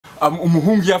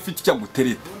umuhungu yafite icyo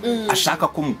gutereta ashaka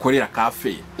ko mukorera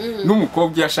kafe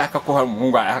n'umukobwa yashaka ko hari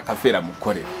umuhungu akafe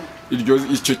amukorera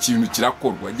icyo kintu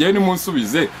kirakorwa gihe ni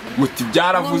munsubize muti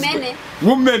byaravuzwe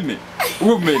wumene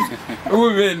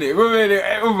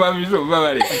ubabije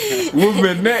babare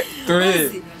wumene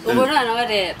tore uburana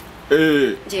barera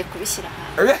ngiye kubishyira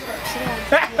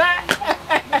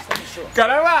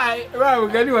karabaye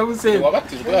babugani wabuse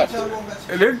wabatijwe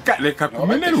reka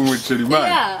kumenera umuceri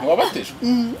mana wabatijwe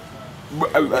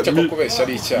cyo kubeshya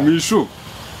ari icyaha Michou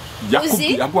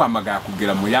yaguhamagaye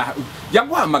kugira mu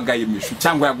yaguhamagaye Michou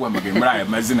cyangwa yaguhamagaye muri aya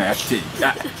mazina yateye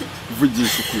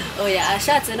vugisha ukuri oya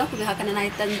ashatse no kubihakana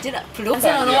nahita ngira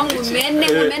proza no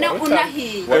ngumene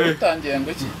unahiye watangiye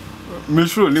ngo iki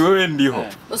Michou ni wewe ndiho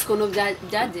uskono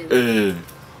byagenze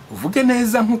uvuge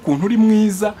neza nk'ukuntu uri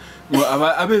mwiza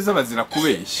abeza bazira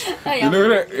kubeshya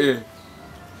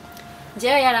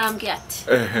ngewe yarambwiye ati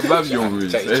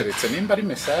babyumvise cyeretse nimba ari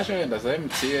message wenda za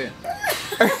MTN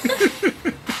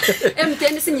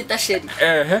MTN sinyita sheri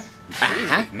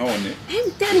none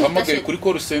wamagaye kuri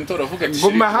call center uravuga ati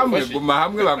guma hamwe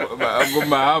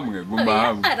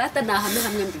arata na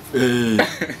hamwe mbivuga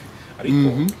ariko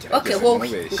okay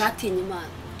wowe ngatinya Imana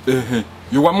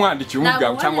yo wamwandikiye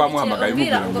umubwira cyangwa wamuhamagaye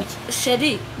umubwira ngo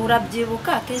sheri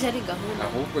urabyibuka keje ari gahunda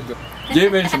ahubwo je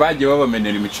benshi bagiye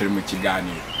babamenera imiceri mu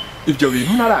kiganiro ibyo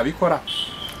bintu narabikora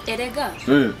erega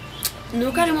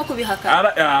nuko arimo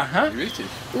kubihakana aha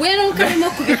we nuko arimo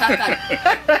kubihakana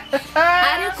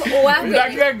ariko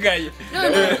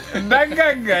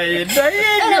ndagagaye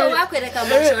wakwereka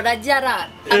amashoro ajyara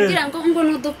abwira ngo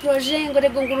n'udu projet ngo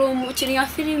rego nguru umukiri ya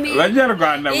filimi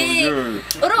banyarwanda mu byo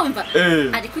urumva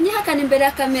ari kunyihakana imbere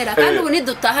ya kamera kandi ubu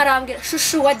nidutaha arambwira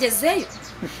shushu wagezeyo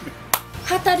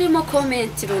hatarimo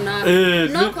comment runaka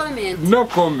no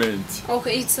comment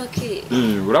okay it's okay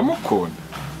uramukunda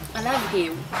I love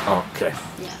him okay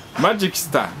Magic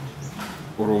Star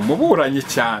uri umuburanyi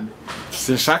cyane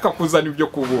sinshaka kuzana ibyo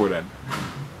kuburana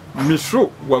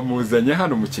Michou wamuzanye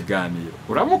hano mu kiganiro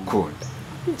uramukunda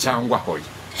cyangwa hoya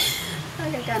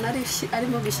agana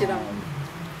arimo gushyiramo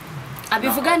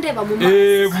abivuga ndeba mu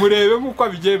maso murebe muko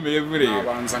abigemeye murebe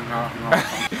abanza nka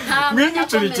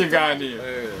mwinyicira ikiganiro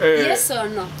yes or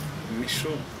no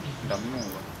Michou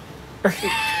ndamwuba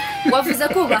wavuze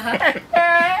kubaha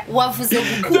wavuze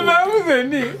gukunda navuze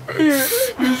ni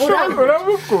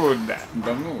uramukunda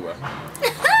ndamwuba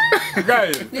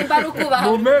guys nimba ari kubaha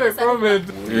mumere comment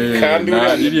kandi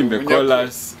uririmbe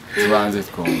chorus tubanze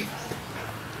twumva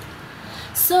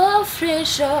so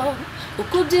fresh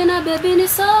ukubyina baby ni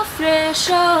so fresh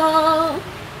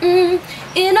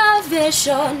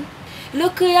innovation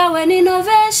look yawe ni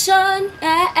innovation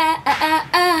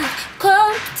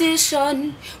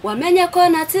competition wamenye ko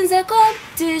natsinze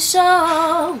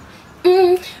competition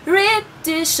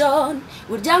repetition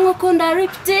urya nkukunda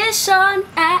repetition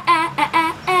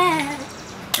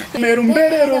mero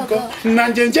mbere rogo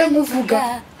nanjye nje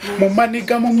muvuga mu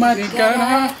maniga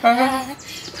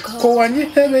ko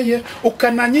wanyihebeye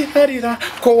ukananyiharira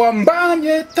ko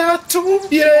wambanye tatu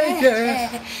yeah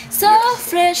so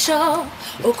fresh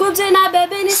ukubyina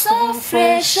baby ni so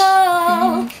fresh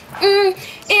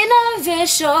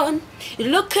innovation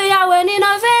look yawe ni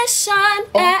innovation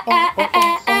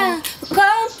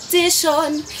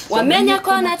competition wamenye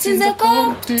ko natsinze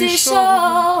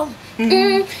competition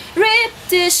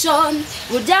repetition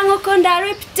urya nkukunda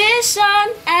repetition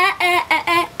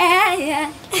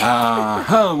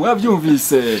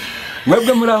mwabyumvise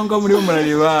mwebwe muri aho ngaho muriho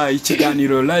murareba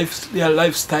ikiganiro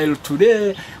lifestyle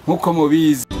today nkuko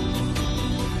mubizi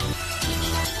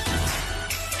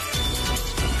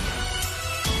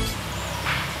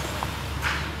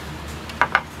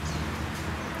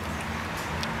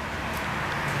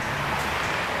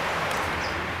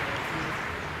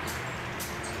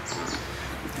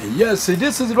Yes,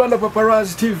 this is Rwanda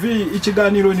Paparazzi TV.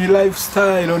 Ikiganiro ni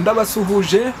lifestyle.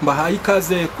 Ndabasuhuje mbahaye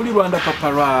ikaze kuri Rwanda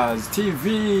Paparazzi TV.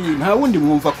 Nta wundi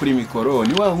mwumva kuri mikoro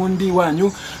ni wa wundi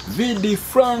wanyu Vidi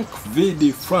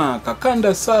Frank.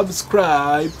 Akanda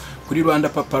subscribe kuri Rwanda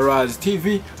Paparazzi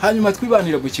TV. Hanyuma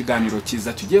twibanira ku kiganiro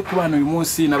cyiza tugiye kubana uyu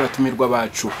munsi n'abatumirwa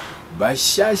bacu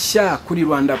bashyashya kuri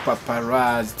Rwanda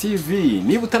Paparazzi TV.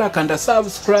 Niba utarakanda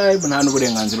subscribe nta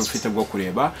n'uburenganzira ufite bwo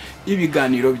kureba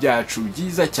ibiganiro byacu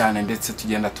byiza cyane ndetse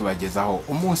tugenda tubagezaho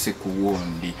umunsi ku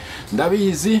wundi.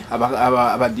 Ndabizi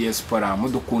aba diaspora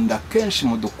mudukunda kenshi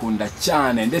mudukunda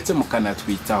cyane ndetse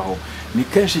mukanatwitaho. Ni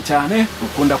kenshi cyane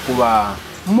ukunda kuba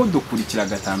mudukurikira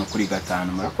 5 kuri 5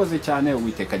 murakoze cyane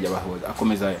Uwiteka ajya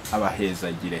akomeza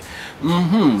abahezagire.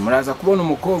 Muraza kubona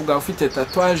umukobwa ufite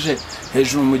tatuage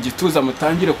hejuru mu gituza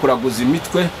mutangire kuraguza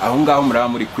imitwe aho ngaho muraba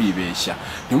muri kwibeshya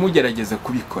ntimugerageze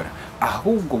kubikora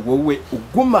ahubwo wowe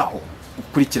ugumaho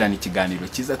ukurikirana ikiganiro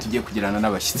cyiza tugiye kugirana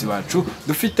n'abashyitsi bacu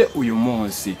dufite uyu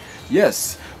munsi.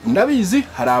 Yes, ndabizi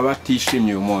hari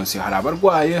abatishimye uyu munsi, hari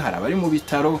abarwaye, hari abari mu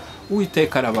bitaro.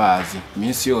 Uwiteka arabazi,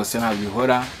 iminsi yose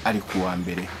ntabihora ari kuwa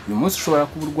mbere. Uyu munsi ushobora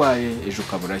kuba urwaye, ejo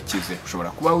ukaba urakize, ushobora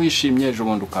kuba wishimye, ejo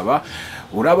bundi ukaba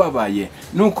urababaye.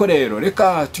 Nuko rero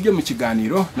reka tujye mu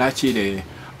kiganiro nakire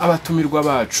abatumirwa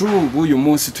bacu b'uyu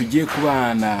munsi tugiye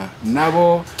kubana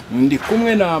nabo. Ndi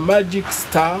kumwe na Magic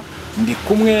Star, ndi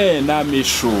kumwe na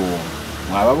Michou.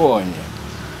 Mwababonye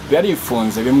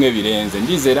barifunze bimwe birenze,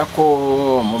 ndizera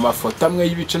ko mu mafoto amwe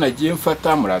y'ibice nagiye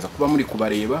mfata muraza kuba muri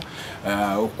kubareba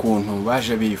ukuntu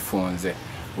baje bifunze.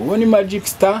 Uwo ni Magic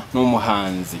Star, ni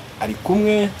umuhanzi, ari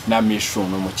kumwe na Michou,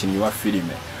 ni umukinnyi wa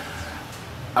filime.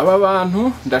 Aba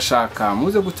bantu ndashaka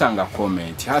muze gutanga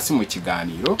comment hasi mu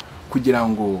kiganiro kugira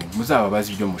ngo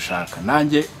muzababaze ibyo mushaka.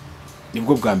 Nanjye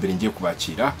nibwo bwa mbere ngiye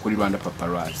kubakira kuri Rwanda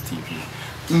Paparazzi TV.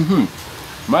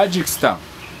 Magic Star,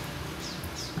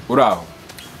 uraho?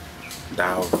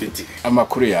 Ndaho mfite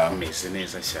amakuru yawe. Meze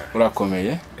neza cyane.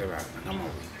 Urakomeye?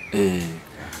 Nk'amabuye.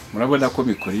 Murabona ko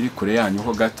mikoro iri kure yanyu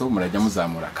ho gato murajya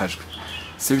muzamura akajwe,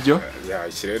 sibyo? Ya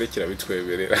ikirere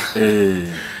kirabitweberera.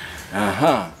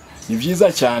 Aha, ni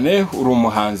byiza cyane. Uri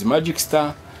umuhanzi Magic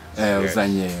Star,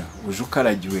 uzanye uje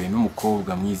ukaragiwe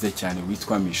n'umukobwa mwiza cyane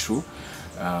witwa Michou.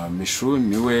 Michou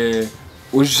niwe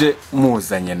uje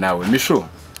muzanye nawe. Michou,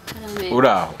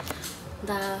 uraho?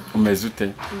 Umeze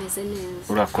ute? Umeze neza.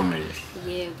 Urakomeye?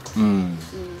 Yego.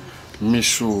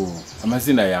 Michou,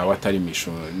 amazina yawe atari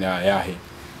Michou ni ayahe?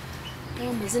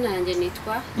 Amazina yanjye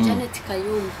nitwa Janet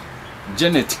Kayumba.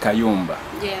 Janet Kayumba.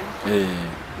 Yeah.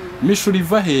 Michou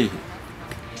riva hehe?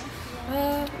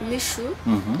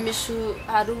 Michou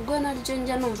hari ubwo naryo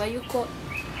njya numva yuko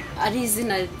ari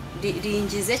izina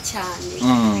ringize cyane.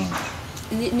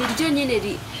 Niryo nyine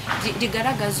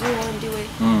rigaragaza uwo ndiwe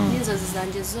n'inzozi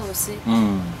zanjye zose.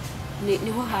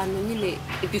 Niho hantu nyine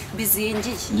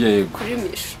bizingiye kuri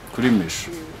Michou. Kuri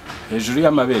Michou. Hejuru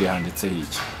y'amabere handitseho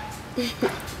iki?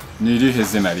 Ni irihe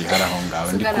zina rihari aho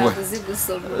ngaho?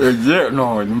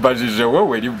 No, mbajije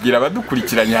wowe ribwira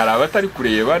abadukurikiranye, hari abatari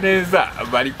kureba neza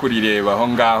bari kurireba aho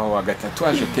ngaho.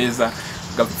 Agatatuaje keza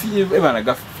gapfiye bana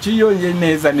gapfiyonye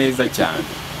neza cyane.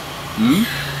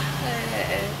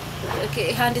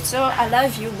 Okay, handitseho I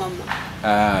love you mama.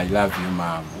 I love you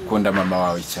mama. Ukunda mama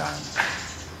wawe cyane.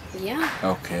 Yeah.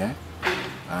 Okay.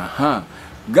 Aha.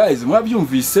 Guys,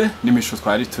 mwabyumvise ni Michou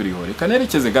twari turiho. Reka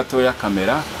nerekeze gato ya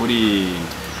kamera kuri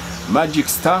Magic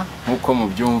Star nkuko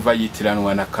mubyumva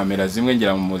yitiranwa na kamera zimwe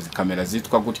ngira mu muzi kamera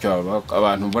zitwa gutyo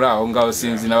abantu muri aho ngaho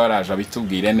sinzi nabaraje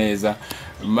bitubwire neza.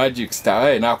 Magic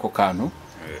Star nako kantu.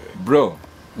 Bro,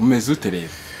 umeze ute rero?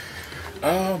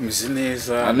 Umeze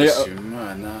neza,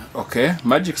 Imana. Okay,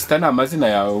 Magic Star ni amazina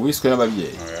yawe wiswe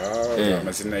n'ababyeyi?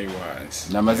 Amazina y'ubuhanzi.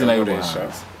 Ni amazina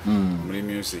y'ubuhanzi. Muri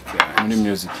music. Muri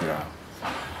music yawe.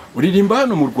 Uririmba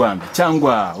hano mu Rwanda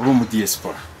cyangwa uri mu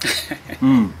diaspora?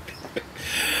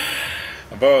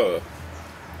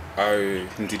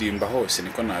 Ndirimba hose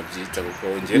niko nabyita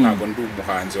kuko ngiye ntago ndi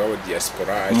umuhanzi w'aba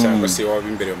diaspora cyangwa se w'aba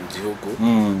imbere mu gihugu.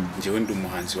 Ngiye ndi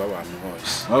umuhanzi w'abantu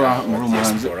hose. Muri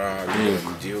umuhanzi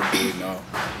mu gihugu no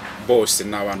bose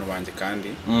n'abantu banje kandi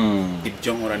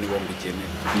ibyo nkora nibo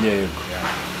mbigenera. Yego.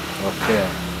 Okay.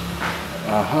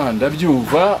 Aha,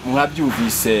 ndabyumva.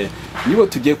 Mwabyumvise nibo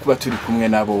tugiye kuba turi kumwe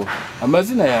nabo.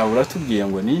 Amazina yawe uratubwiye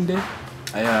ngo ninde?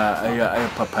 Aya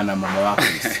papa na mama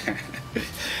bakwise.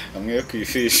 Amwe yo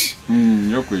kwifishi.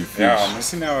 Yo kwifishi.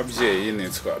 Amazina y'ababyeyi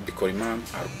nitwa Bikorimana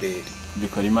Albert.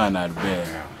 Bikorimana Albert.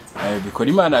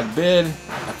 Bikorimana Albert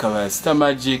akaba Star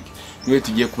Magic niwe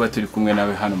tugiye kuba turi kumwe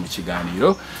nawe hano mu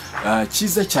kiganiro.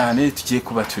 Cyiza cyane tugiye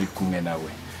kuba turi kumwe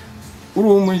nawe.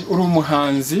 Uri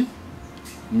umuhanzi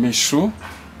Michou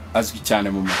azwi cyane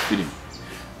mu mafilime.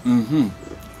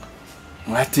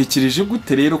 Mwatekereje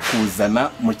gute rero kuzana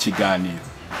mu kiganiro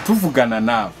tuvugana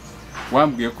nawe?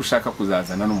 Wambwiye ko ushaka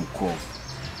kuzazana n'umukobwa.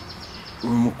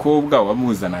 Uyu mukobwa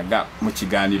wamuzanaga mu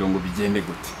kiganiro ngo bigende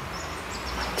gute?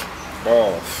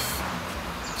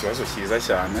 Ikibazo cyiza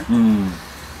cyane.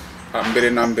 Mbere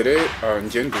na mbere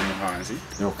njye ndi umuhanzi.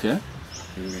 Okay.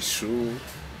 Michou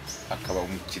akaba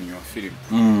umukinnyi wa filime.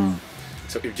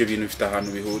 So ibyo bintu bifite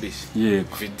ahantu bihuriye.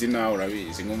 Yego. Vidi nawe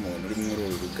urabizi nk'umuntu uri muri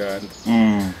uru ruganda.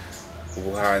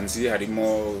 ubuhanzi,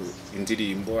 harimo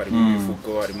indirimbo, harimo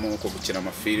imivugo, harimo ko gukina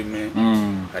amafilme,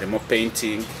 harimo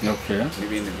painting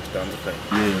n'ibindi bitandukanye.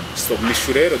 So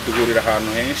Michou rero duhurira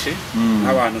ahantu henshi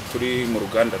nk'abantu turi mu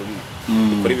ruganda rumwe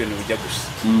dukora ibintu bijya gusa.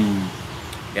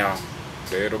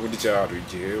 Rero burya hari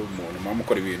igihe umuntu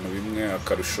mukora ibintu bimwe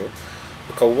akarusho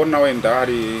ukabona wenda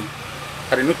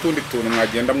hari n'utundi tuntu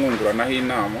mwagenda mwunguranaho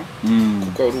inama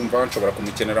kuko urumva nshobora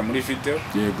kumukenera muri video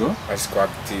azi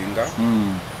kwakitinga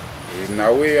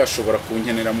nawe ashobora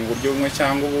kunkenera mu buryo bumwe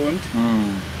cyangwa ubundi.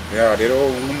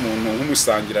 Rero nk'umuntu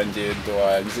nk'umusangirangendo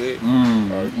wanjye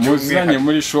muzanye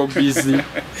muri showbiz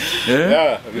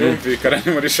birumvikana ni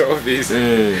muri showbiz.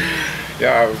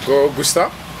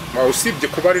 Gusa usibye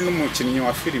kuba ari n'umukinnyi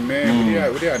wa filime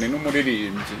buriya ni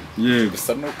n'umuririmbyi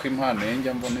gusa nuko impano ye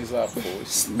njya mbona izapfuye.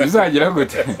 Bizagira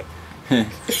gute?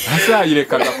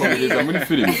 Azayireka agakomereza muri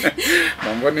filime?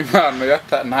 Mbona impano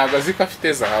ntabwo azi ko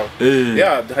afite zahawe.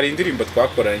 Hari indirimbo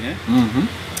twakoranye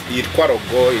yitwa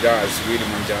Rogo, irazwi, iri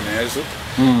mu njyana ya Zo.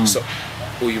 So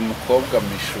uyu mukobwa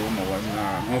Michou mubona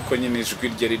nkuko nyine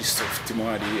ijwi rye riri soft mo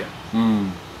hariya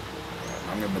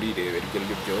amwe muri irebera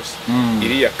ibyo byose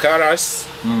iriya Karas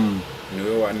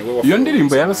niwe iyo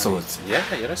ndirimbo yarasohotse.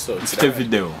 Yarasohotse ifite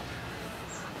video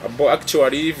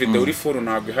actually video uri full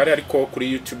ntabwo ihari ariko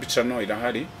kuri YouTube channel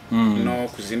irahari no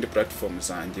ku zindi platform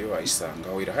zanjye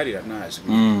wayisangaho irahari iranazwi.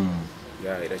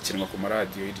 Irakinwa ku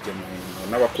maradiyo hirya no hino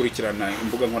n'abakurikirana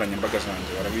imbuga nkoranyambaga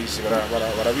zanjye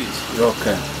barabizi.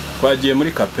 Twagiye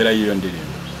muri kapera y'iyo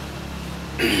ndirimbo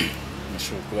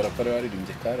kubera ko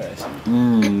waririmbye Karas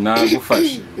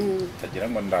nagufashe tagira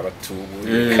ngo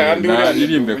ndabatubuye kandi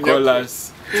uririmbe chorus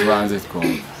tubanze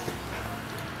twumva.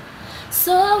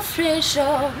 So fresh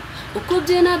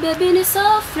ukubyina baby ni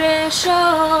so fresh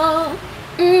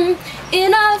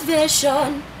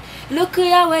innovation look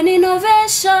yawe ni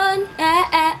innovation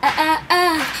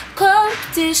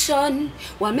competition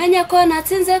wamenye ko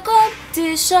natsinze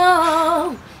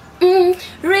competition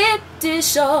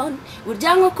repetition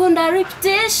urya nkukunda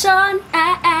repetition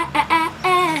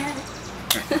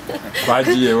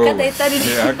twagiye wowe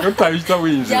utabita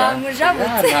winjira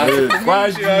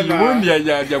twagiye ubundi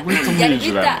yajya guhita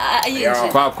umwinjira.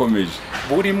 Twakomeje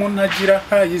buri muntu agira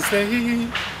hayize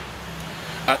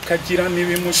akagira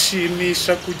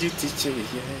n'ibimushimisha ku giti cye.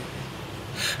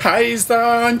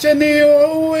 Hayizanjye ni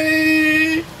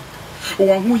wowe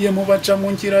wankuye mu baja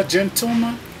mu ngira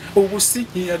gentleman ubu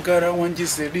sinkiyagara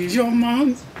wangize riyo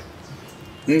man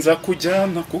nza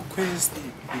kujyana ku kwezi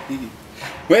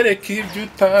wereka ibyo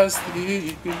utazi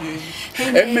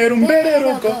emera umbere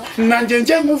rogo nanjye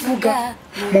njye nkuvuga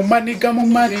mu maniga mu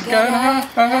marigara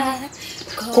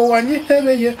ko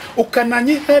wanyihebeye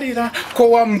ukananyiharira ko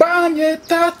wambanye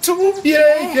tatu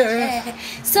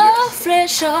so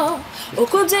fresh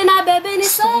ukubyina baby ni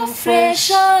so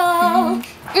fresh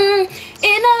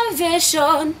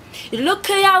innovation look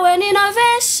yawe ni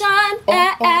innovation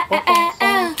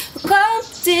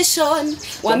competition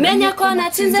wamenye ko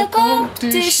natsinze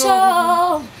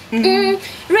competition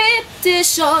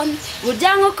repetition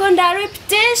urya nkukunda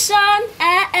repetition.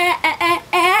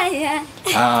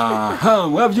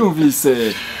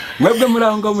 Mwabyumvise mwebwe muri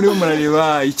aho ngaho muriho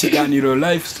murareba ikiganiro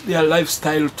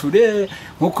lifestyle today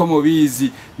nkuko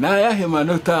mubizi nayahe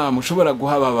manota mushobora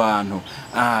guha abantu.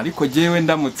 Ariko jewe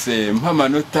ndamutse mpa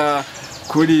manota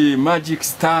kuri Magic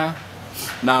Star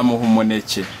namuha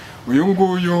umuneke, uyu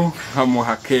nguyu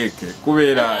nkamuha keke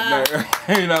kubera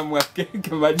namuha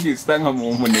keke Magic Star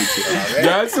nkamuha umuneke.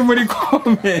 Byasi muri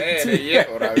comment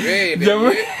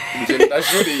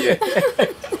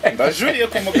ndajuriye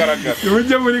kumugaragara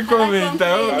uje muri comment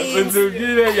aho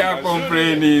nzubwire ya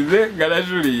comprenize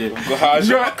garajuriye ubwo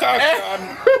haje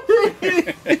akakana.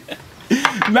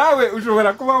 Nawe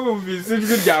ushobora kuba wumvise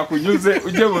ijwi ryakunyuze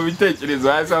ujye mu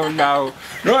bitekerezo hasi aho ngaho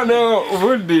noneho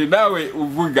ubundi nawe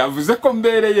uvuze ko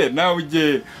mbereye nawe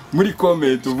ujye muri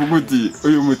comment uvuga uti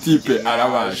uyu mutipe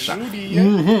arabasha.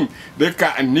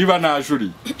 Reka niba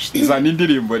najuri zana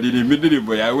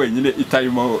indirimbo yawe wenyine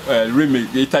itarimo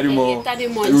remix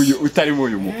itarimo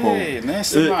uyu mukobwa.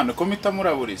 Nese mwana ko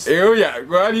mitamuraburize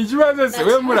hari ikibazo se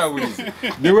we muraburize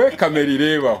niwe kamera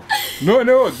irebaho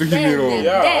noneho duhimiro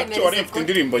mfite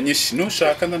indirimbo nyinshi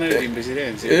nushaka ndanaririmbe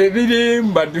zirenze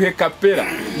ririmba duhe kapera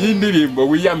y'indirimbo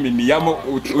wiyaminiyamo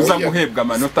uza guhebwa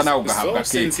amanota nawe ugahabwa keke.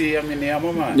 Sinzi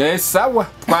yaminiyamo man. Sawa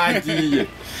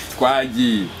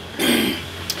twagiye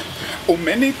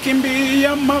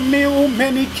Umenikimbia mami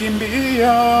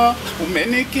umenikimbia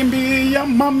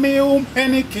mami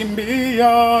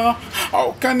umenikimbia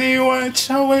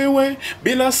ukaniwacha wewe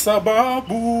bila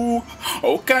sababu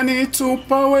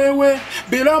ukanitupa wewe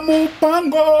bila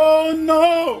mpango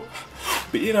no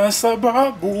bila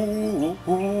sababu,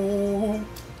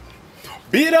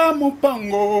 bila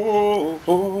mpango,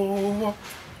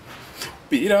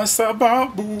 bila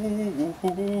sababu,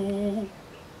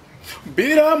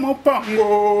 bila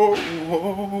mpango.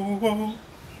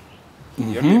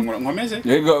 Nkomeze?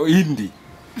 Yego indi.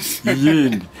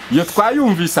 Yindi. Iyo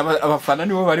twayumvise abafana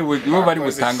nibo bari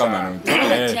butanga amanota.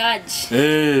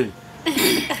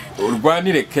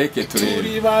 Urwanire keke turebe.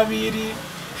 Turi babiri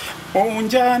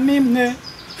unjyana imwe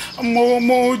mu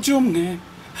mujyi umwe.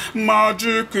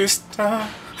 Magic star,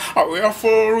 we are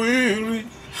for real,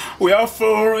 we are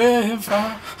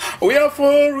forever, we are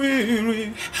for real,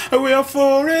 we are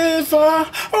forever,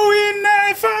 we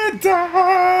never die,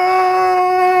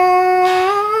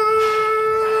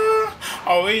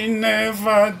 we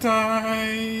never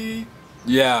die.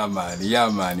 Yeah man,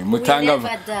 mutanga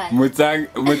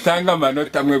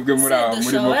amanota mwebwe muri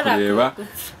murimo kureba.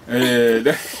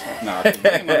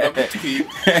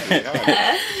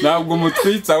 Ntabwo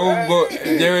mutwitsa ahubwo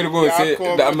jewe rwose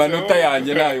amanota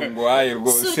yanjye nayo ngo aye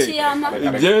rwose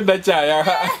jewe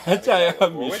ndacyayahamisha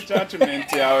wowe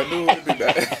judgment yawe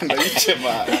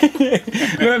ndayikema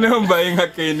noneho mbaye nka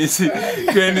Kenisi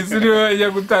niwe yajya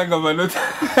gutanga amanota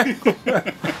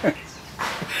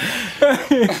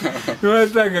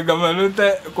watangaga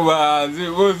amanota ku bahanzi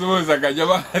bose akajya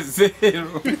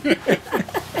bahazero.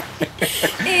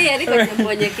 Ariko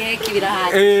mbonye keke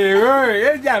birahari. Wowe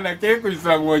yajyana keke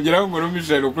kuyisanga ngongeraho ngo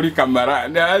Michou kuri kamera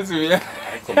ndasubiye.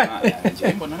 Ariko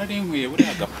njye mbona nari nkwiye buri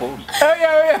agapombe.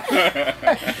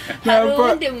 Hari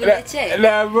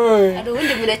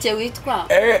undi muneke witwa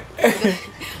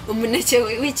umuneke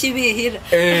w'ikibihira.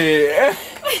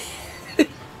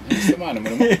 Semana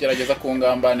murimo kugerageza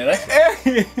kungambanira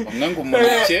umwe ngo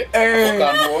umuneke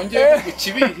akantu wongeye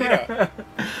gukibihira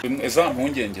eza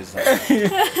mpungengeza.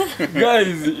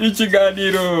 Guys,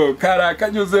 ikiganiro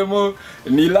karakanyuzemo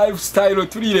ni lifestyle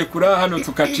turirekura hano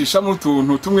tukacisha mu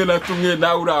tuntu tumwe na tumwe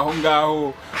nawe uraho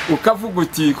ngaho ukavuga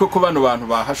uti koko bano bantu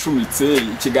bahashumitse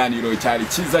ikiganiro cyari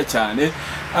cyiza cyane.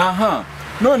 Aha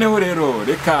noneho rero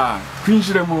reka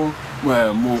twinjire mu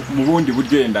bundi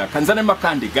buryo kanzanemo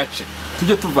kandi gace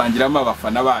tujye tuvangiramo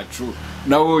abafana bacu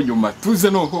nawo nyuma tuze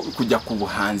no kujya ku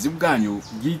buhanzi bwanyu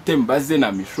bwite mbaze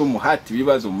na Michou muhati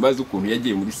bibazo mubaze ukuntu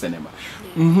yagiye muri cinema.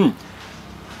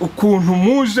 Ukuntu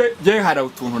muje je hari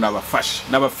utuntu nabafashe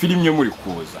n'abafilimye muri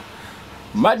kuza.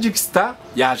 Magic Star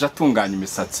yaje atunganya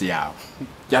imisatsi yawe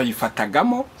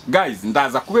yayifatagamo. Guys,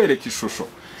 ndaza kubereka ishusho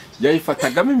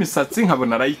yayifatagamo imisatsi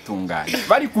nkabona arayitunganya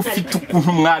bari gufite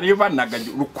ukuntu mwarebanaga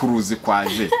rukuruzi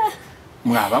kwaje.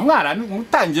 Mwaba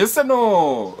mutangiye se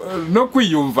no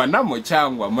kwiyumvanamo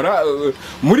cyangwa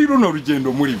muri runo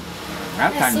rugendo muri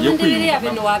mwatangiye kwiyumva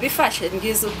ibintu wabifashe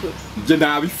ngize ukuri. Je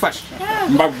nabifashe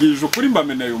mbabwije ukuri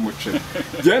mbameneye umuceri.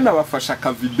 Je nabafasha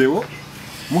ka video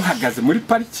muhagaze muri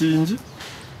parking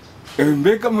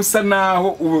mbega musa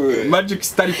naho Magic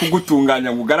Star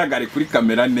kugutunganya ngo ugaragare kuri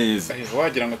kamera neza.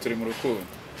 Wagira ngo turi mu rukundo.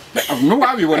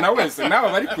 Wabibona wese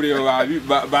nawe bari kureba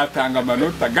batanga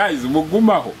amanota. Guys,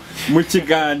 mugumaho mu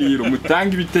kiganiro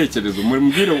mutanga ibitekerezo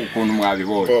mumbwire ukuntu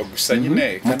mwabibonye. Gusa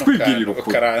nyine mutwigirira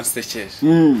uko karansekeje.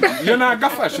 Yo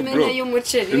nagafashe bro.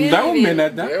 Ndawumena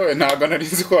da. Yewe ntago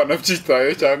narizi ko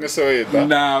wanabyitaye cyangwa se wenda.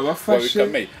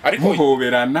 Nabafashe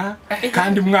muhoberana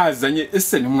kandi mwazanye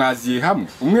ese ntimwaziye hamwe.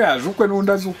 Umwe yaje ukwe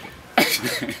n'undi azukwe.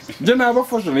 Je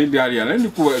nabafasha n'indi hariya nandi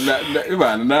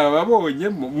kubana nababonye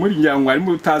muri nyangwa ari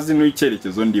mutazi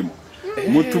n'icyerekezo ndimo.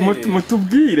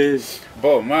 Mutubwire.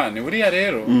 Bo man buriya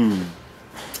rero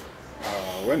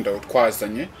wenda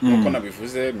twazanye uko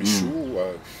nabivuze Michou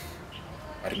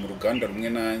ari mu ruganda rumwe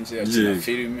nanjye akina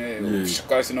filime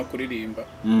ushakazi no kuririmba.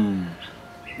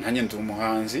 Nanjye ndi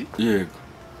umuhanzi. Yego.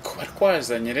 Kuba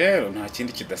twazanye rero nta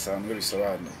kindi kidasanzwe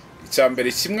bisobanura.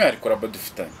 Icyambere kimwe ariko raba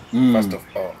dufitanye first of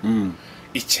all.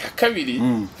 Icya kabiri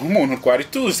nk'umuntu twari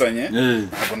tuzanye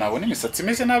ntabwo nabona imisatsi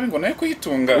imeze nabi ngo nayo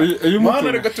kuyitunga.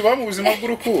 Mwana reka tuba mu buzima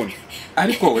bw'urukundo.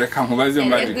 Ariko reka nkubaze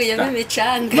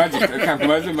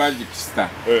Magic Star.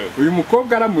 Uyu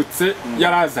mukobwa aramutse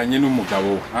yarazanye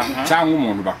n'umugabo we cyangwa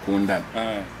umuntu bakundana.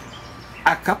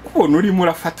 Akakubona urimo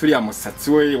urafata uriya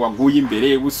musatsi we waguye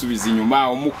imbere usubiza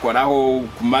inyuma umukoraho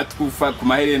ku matwi ku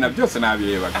maherena byose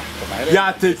nabirebaga.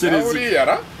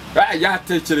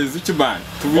 Yatekereza iki bana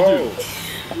tubigire.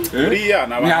 Uriya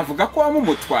navuga ko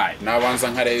wamumutwaye. Nabanza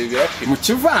nkareba ibirapima mu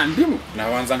kivandimwe.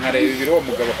 Nabanza nkareba ibiro uwo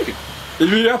mugabo apima.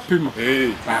 Ibirapima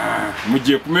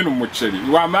mugiye kumena umuceri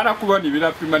wamara kubona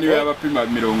ibirapima niyo yabapima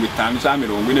 50 cyangwa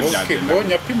 40 byagenda.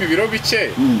 Mbonye apima ibiro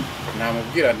bike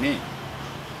namubwira nti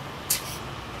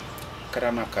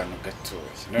karana akantu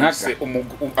gatoya. Nase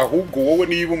ahubwo wowe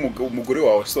niba umugore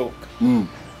wawe sohoka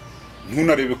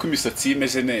ntunarebe ko imisatsi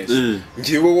imeze neza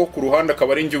ngiwe wo ku ruhande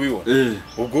akaba ari njye ubibona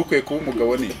ubwo ukwiye kuba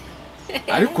umugabo ni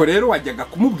ariko rero wajyaga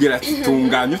kumubwira ati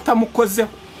tunganya utamukozeho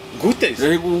gute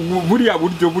buriya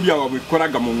buryo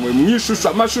wabikoraga mu ishusho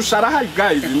amashusho arahari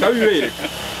guys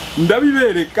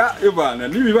ndabibereka ebana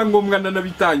nibiba ngombwa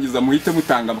ndanabitangiza muhite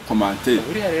mutanga commentaire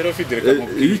buriya rero Fidel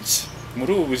iki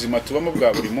muri ubu buzima tubamo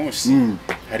bwa buri munsi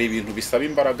hari ibintu bisaba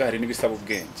imbaraga hari n'ibisaba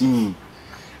ubwenge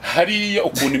hariya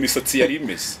ukuntu imisatsi yari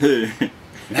imeze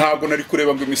ntabwo nari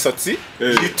kureba ngo imisatsi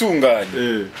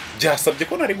yitunganye byasabye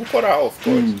ko nari gukora of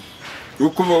course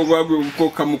uko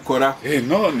kamukora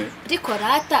none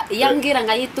dikorata yambwira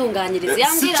nga yitunganyiriza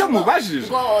yambwira ngo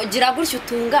gira gutyo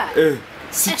utunganye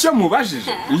sicyo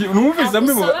mubajije numvise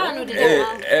amwe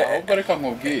ahubwo reka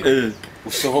nkubwire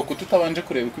usohoka tutabanje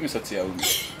kureba uko imisatsi yawe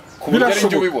kuburyo ari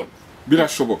njye ubibona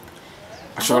birashoboka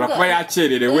ashobora kuba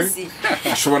yakererewe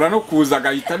ashobora no kuza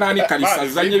agahita nta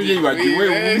nikarisazanye byibagiwe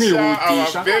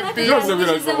umwihutisha byose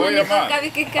birazoboye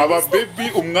aba baby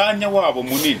umwanya wabo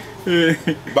munini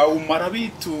bawumara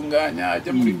bitunganya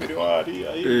ajya muri miruwari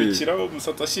ayibikira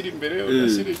umusatsi ashyira imbere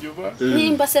ugashyira inyuma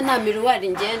nimba se nta miruwari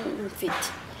nge mfite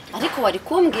ariko wari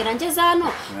kumbwira ngeze hano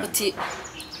uti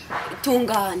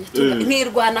tunganya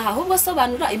nkirwana ahubwo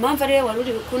sobanura impamvu rero wari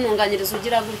uri kununganyiriza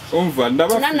ugira gutya umva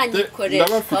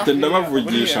ndabafite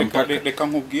ndabavugisha mpaka reka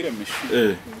nkubwire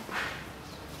Michou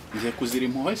ngiye kuzira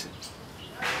impuhwe se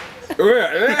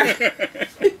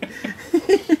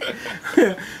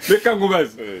reka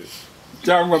nkubaze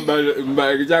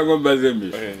cyangwa mbaze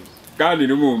Michou kandi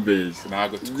nimumbeshye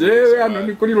ntago jewe hano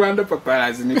ni kuri Rwanda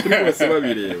Paparazzi ni kuri bose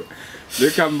babireba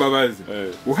reka mbabaze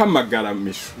uhamagara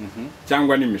Michou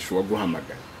cyangwa ni Michou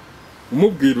waguhamagara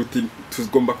umubwira uti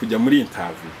tugomba kujya muri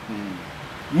interview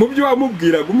mu byo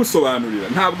wamubwiraga umusobanurira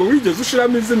ntabwo wigeze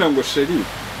ushiramo izina ngo sheri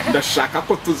ndashaka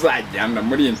ko tuzajyana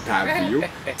muri interview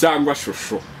cyangwa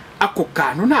shusho ako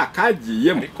kantu nta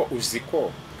kagiyemo ariko uzi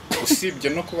ko usibye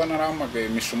no kuba narahamagaye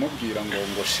Michou umubwira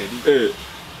ngo sheri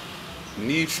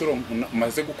n'inshuro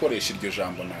maze gukoresha iryo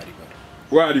jambo naribara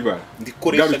waribara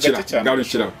ndikoresha gace cyane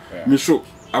garukira Michou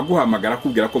aguhamagara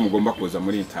akubwira ko mugomba kuza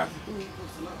muri interview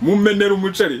mumenera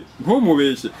umuceri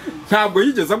ntumubeshye ntabwo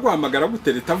yigeze aguhamagara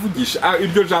gutereta avugisha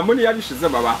iryo jambo ni yarishize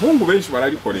abahungu benshi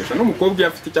bararikoresha n'umukobwa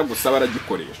yafite icyo gusaba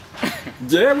aragikoresha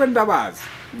jewe ndabazi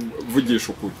vugisha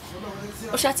ukuri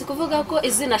ushatse kuvuga ko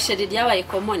izina sheri ryabaye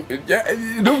common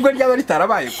nubwo ryaba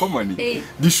ritarabaye common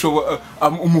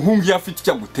umuhungu yafite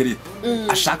icyo gutereta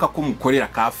ashaka ko mukorera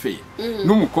kafe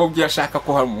n'umukobwa yashaka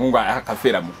ko hari umuhungu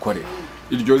akafe amukorera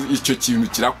icyo kintu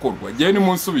kirakorwa gihe ni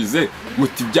munsubize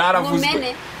muti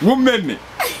byaravuzwe wumene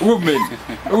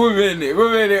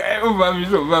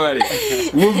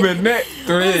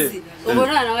tore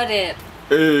ubona wa rero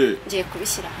ngiye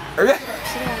kubishyira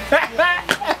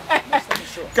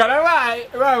karabaye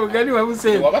babugani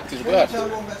wabuse wabatijwe hafi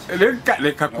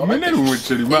reka kumenera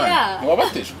umuceri mana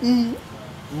wabatijwe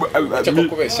cyo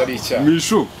kubeshya ari icyaha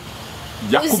Michou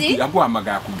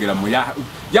yaguhamagaye akubwira mu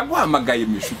yaguhamagaye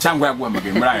Michou cyangwa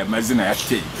yaguhamagaye muri aya mazina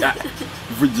yateye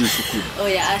vugisha ukuri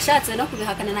oya ashatse no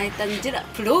kubihakana nahita ngira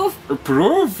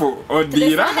proof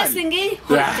odira singi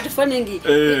telefone ngi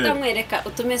ndamwereka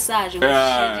utumessage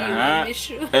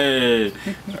Michou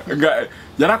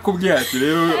yarakubwiye ati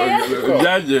rero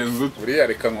byagenze uriya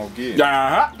reka nkubwire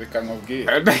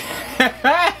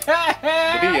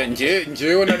uriya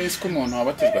ngewe nari nzi ko umuntu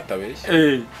wabatijwe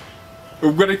atabeshya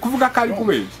ubwo ari kuvuga ko ari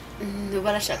kubeshya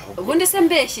barashaka ubundi se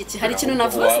mbeshye iki hari ikintu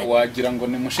navuze wagira ngo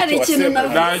ni mushiki wa Sema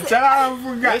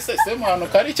ntacyavuga ese Sema hano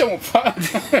kari cyo mupfana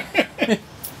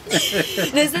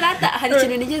Nezerata hari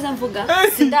ikintu nigeze mvuga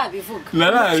sindabivuga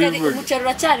umuceri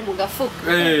uracyari mu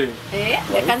gafuka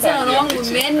reka nzana ngo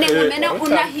umene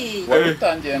unahiye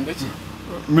watangiye ngo iki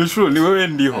Michou ni wowe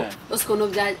ndiho ukuntu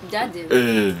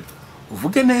byagenze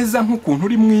uvuge neza nk'ukuntu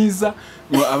uri mwiza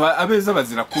abeza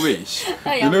bazira kubeshya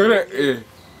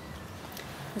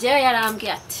njyewe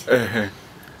yarambwiye ati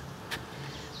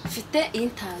mfite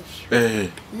interview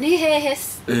ni hehe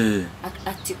se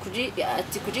ati kuri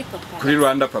Paparazzi kuri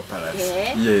Rwanda Paparazzi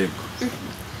yego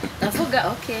ndavuga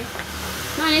okay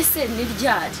none se ni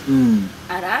ryari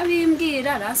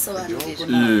arabimbwira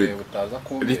arasobanurira utaza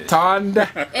kumbe ritonde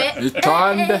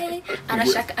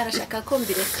arashaka ko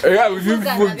mbireka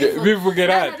bivuge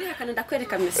rari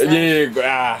ndakwereka message yego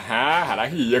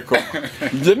harahiye ko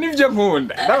nje nivyo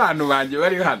nkunda n'abantu banje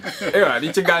bari hano hari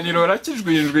ikiganiro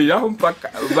rakijwinjwiraho mpaka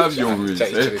bavyumvise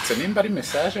keretse nimba ari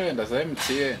message wenda za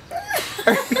MTN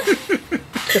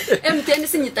MTN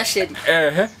sinyita sheri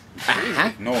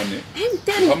none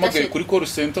wamagaye kuri call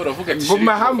center uravuga ati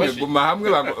guma hamwe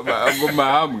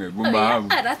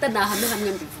arata na hamwe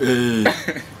mbivuga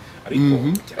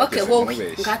ariko okay wowe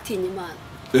ngatinya Imana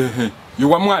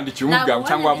wamwandikiye umubwira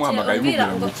cyangwa wamuhamagaye umubwira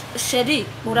ngo sheri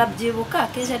urabyibuka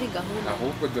keje ari gahunda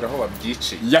ahubwo duraho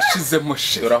wabyiciye yashizemo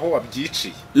sheri duraho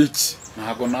wabyiciye iki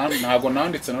ntago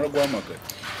nanditse naro guhamagara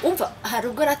umva hari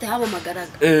ubwo rate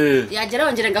hamamagaraga yagera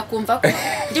wongera ngakumva ko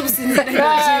ndi businzira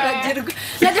ngajirwa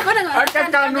najye kona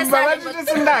akakantu babajije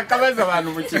sindakabaza abantu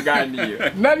mu kiganiro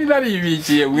nari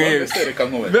ibikiye mwewe sereka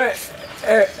nkobe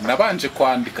nabanje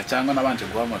kwandika cyangwa nabanje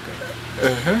guhamagara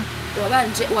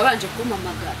wabanje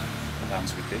kumamagara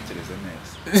ndanze bitekereze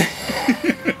neza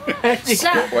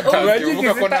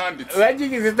watangiye ko nanditse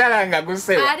bagize taranga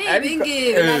guseba ari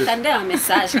ibingi nakandera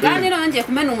message kandi nongeye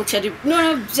kumena umuceri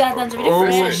none byadanje biri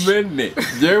fresh umene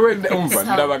yewe umva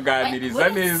ndabaganiriza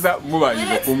neza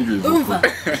mubanje kumbwiza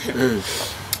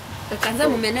kanza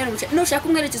mumenera umuceri nushaka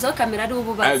umwerekezo kamera ari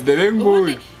ububaza dere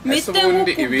nguri mite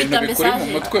ibintu bikuri mu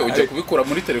mutwe ujye kubikura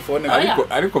muri telefone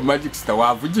ariko Magic Star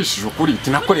wavugishije ukuri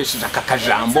tinakoresheje aka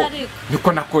kajambo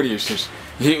niko nakoresheje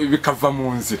bikava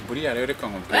mu nzira buriya rero reka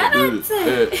nkubwire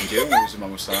ngiye mu buzima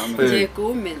busanzwe ngiye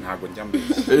kumena ntago njya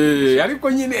mbere ariko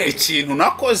nyine ikintu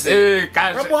nakoze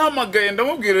namuhamagaye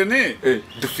ndamubwira nti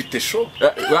dufite show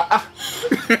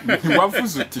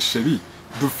wavuze uti sheri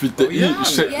dufite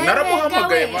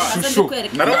naramuhamagaye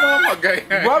naramuhamagaye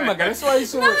guhamagara se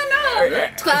wayisuwe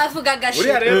twavugaga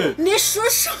ni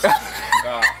shushu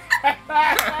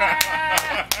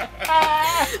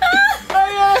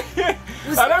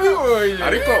arabiboye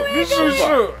ariko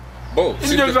nishushu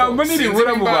iryo jambo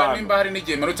niribura mu bantu nimba hari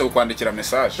n'igihe mperutse kukwandikira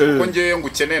message kuko ngewe ngo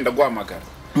ukeneye ndaguhamagara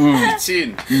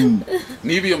ikindi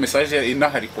niba iyo message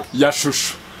inahari koko ya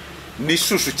shushu ni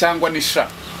shushu cyangwa ni sha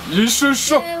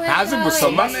ishusho ntazi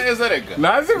gusoma neza rega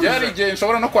nazi byari igihe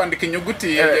nshobora no kwandika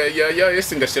inyuguti ya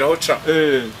esi ngashyiraho ca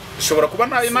ishobora kuba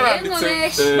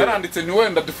naranditse ni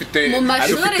wenda dufite mu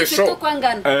mashuri mfite uko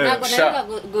angana ntabwo nariga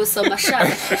gusoma sha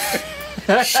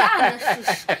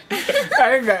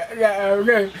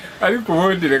ariko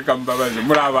ubundi reka mbabaze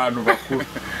muri abantu bakuru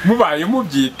mubaye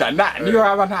mubyitana niyo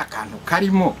haba nta kantu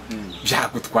karimo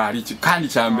byagutwara iki kandi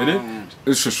cya mbere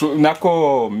shushu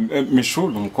nako Michou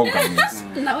umukobwa mwiza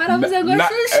nawe aravuze ngo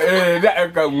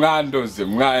shushu mwandoze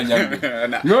mwanya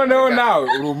noneho nawe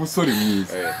uri umusore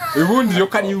mwiza ubundi yo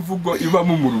kari imvugo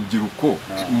ibamo mu rubyiruko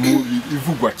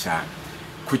ivugwa cyane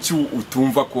kuki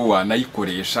utumva ko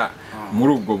wanayikoresha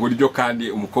muri ubwo buryo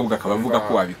kandi umukobwa akaba avuga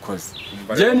ko wabikoze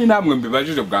je ni namwe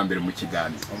mbibajije bwa mbere mu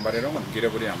kiganiro umva rero nkubwire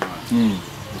buriya mwana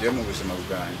ngiye mu buzima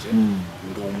bwanjye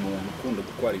ndi umuntu ukunda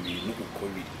gukora ibintu uko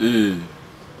biri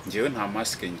ngewe nta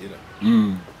mask ngira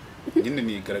nyine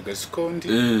nigaragaza uko ndi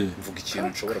mvuga ikintu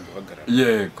nshobora guhagarara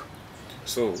yego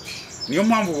so niyo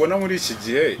mpamvu ubona muri iki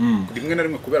gihe rimwe na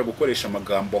rimwe kubera gukoresha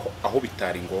amagambo aho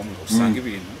bitari ngombwa usanga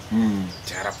ibintu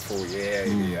byarapfuye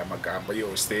amagambo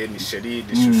yose ni sheri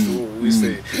ni shushu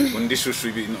wise undi shushu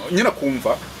ibintu nyina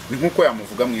kumva ni nkuko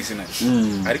yamuvuga mu izina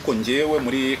ariko ngewe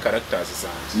muri characters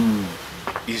zanjye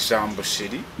ijambo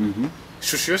sheri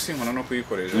shushu yose inkona no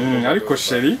kuyikoresha ariko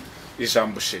sheri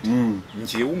ijambo sheri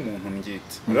ngiye umuntu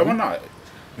ngite urabona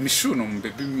Michou no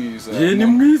mbebe mwiza ni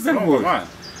mwiza ngo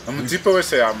umutipe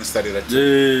wese yamusarira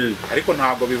ariko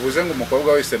ntago bivuze ngo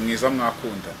umukobwa wese mwiza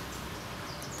mwakunda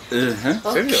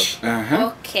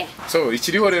okay so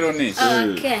ikiriho rero ni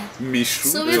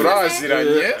Michou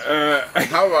turaziranye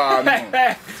nk'abantu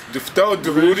dufite aho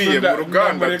duhuriye mu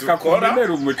ruganda dukora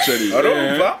umuceri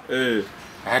urumva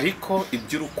ariko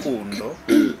iby'urukundo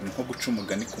nko guca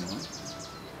umugani ku muntu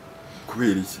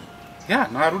kubera iki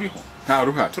nta ruriho nta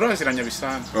ruha turaziranye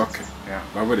bisanzwe okay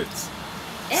baburetse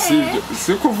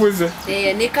sikuvuze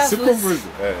sikuvuze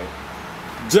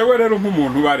jewe rero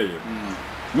nk'umuntu bareba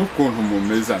n'ukuntu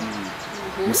mumezana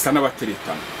musa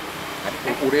n'abateretana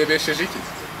urebesheje iki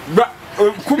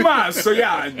ku maso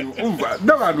yanyu umva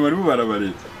n'abantu barimo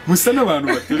barabareba musa n'abantu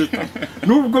bateretana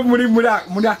nubwo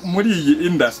muri iyi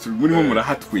industry murimo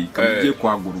murahatwika mugiye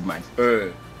kwagurumanya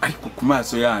ariko ku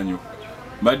maso yanyu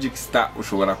Magic Star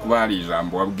ushobora kuba hari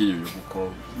ijambo wabwiye uyu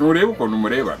mukobwa nureba ukuntu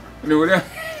murebana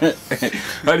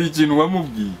hari ikintu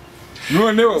wamubwiye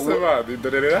noneho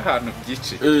dorerera ahantu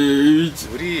byici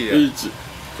buriya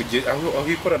aho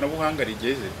ikoranabuhanga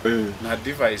rigeze nta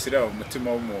device iri mu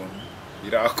mutima w'umuntu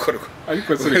irakorwa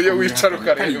ariko iyo wicara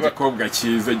ukareba igikobwa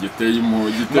cyiza giteye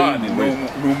impuhwe ni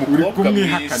umukobwa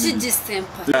mwiza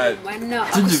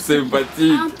cy'igisempati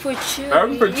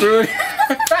ampucuri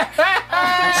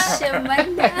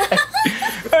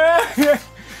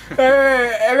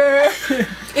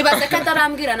ibaze ko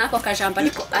atarambwira n'ako kajambo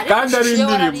ariko kandi ari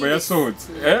indirimbo yasohotse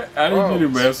ari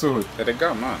indirimbo yasohotse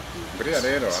erega man buriya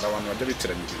rero hari abantu bajya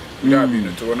bitiranya ibintu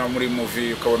bintu tubona muri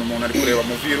movie ukabona umuntu ari kureba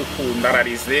movie y'urukundo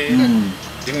ararize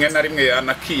rimwe na rimwe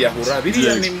yanakiyahura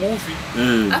biriya ni movie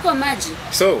ako Maji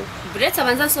so buretse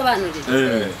abanza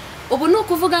asobanurira ubu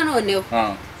nukuvuga noneho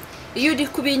iyo uri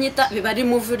kubinyita biba ari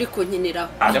movie uri kunkiniraho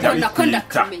nako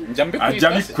ndakamenya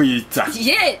ajya bikwita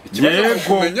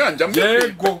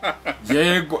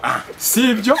yego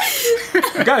sibyo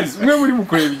guys mwe muri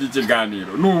mukureba iki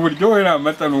kiganiro n'uburyo we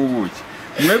amata n'ubuki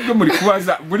mwebwe muri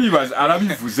kubaza buribaza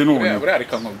arabivuze none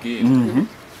burarika nkubwira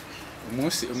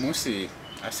umunsi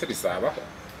aseri zabaho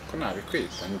ko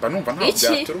nabikwita mba numva nta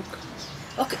byaturuka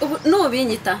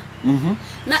nubinyita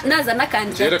naza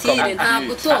nakandidatire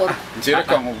ntabwo utora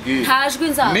ngereka nkubwira hajwe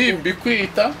inzabo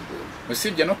nimbikwita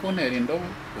usibye no kuntera indobo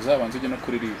uzabanza ujye no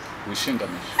kuririmba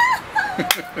wishinganisha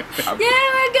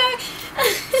yewe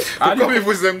kuko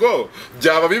bivuze ngo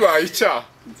byaba bibaye icyaha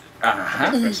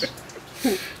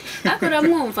akora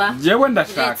mwumva yewe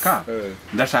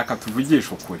ndashaka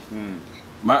tuvugisha ukuri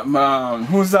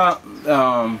ntuza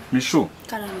Michou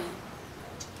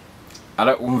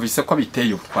umvise ko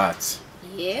biteye utwatsi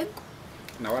yego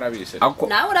nawe arabise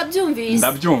nawe urabyumvise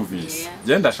ndabyumvise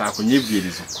je ndashaka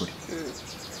kunyibwiriza ukuri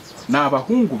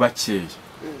n'abahungu bakeya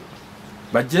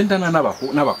bagendana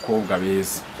n'abakobwa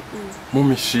beza mu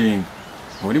mishinga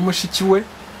muri mushiki we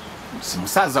si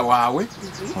musaza wawe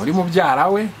muri mubyara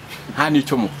we nta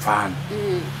nicyo mupfana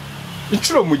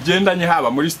inshuro mugendanye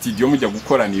haba muri studio mujya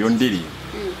gukorana iyo ndirimbo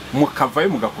mukavayo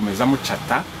mugakomeza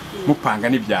mucata mupanga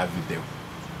n'ibya video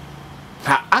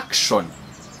nta action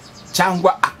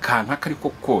cyangwa akantu akariko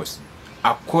kose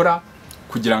akora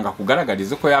kugira ngo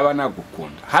akugaragarize ko yaba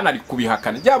nagukunda hana ari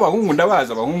kubihakana by'abahungu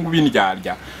ndabaza abahungu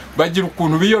b'indyarya bagira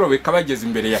ukuntu biyorobeka bageze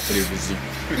imbere ya televiziyo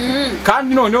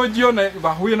kandi noneho giyo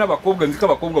bahuye n'abakobwa nziko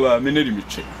abakobwa babamenera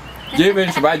imiceri je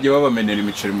benshi bagiye babamenera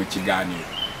imiceri mu kiganiro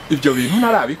ibyo bintu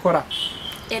narabikora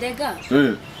erega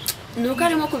nuko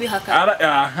arimo kubihakana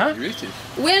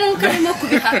we nuko arimo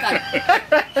kubihakana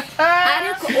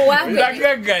ariko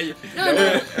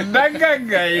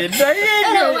ndagagaye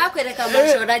wakwereka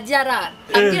amashoro ajya arara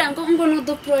abwira ngo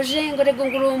n'uduproje ngo rego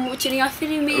ngo umukinnyi wa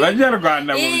filimi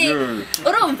banyarwanda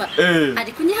urumva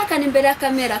ari kunyihakana imbere ya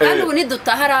kamera kandi ubu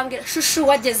nidutaha arambwira shushu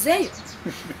wagezeyo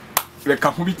reka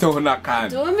nkubiteho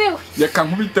n'akandi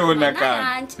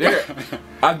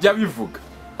ajya bivuga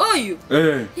oyu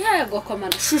yego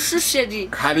komana shushu sheri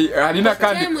hari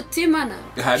nakandi mutimana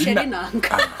sheri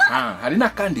nanga hari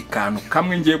nakandi kantu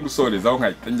kamwe ngiye gusorezaho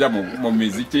nkahita njya mu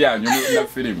muziki yanyu na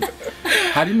filime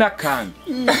hari nakandi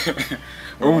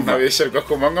unabesherwa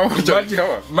ko manga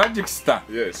Magic Star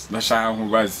nashaka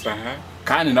nkubaza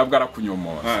kandi nabwo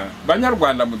arakunyomora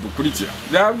banyarwanda mudukurikira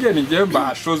byabwiye ni ngiye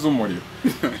mbashoza umuriro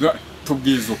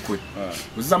tubwiza ukuri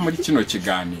uza muri kino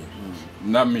kiganiro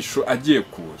na Michou agiye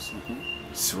kuza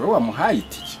siwe wamuhaye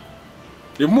itike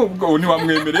imubwo ni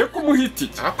wamwemereye kumuha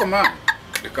itike ako man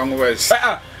reka nkubaze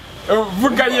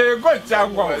vuga yego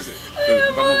cyangwa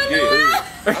bamubwiye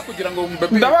kugira ngo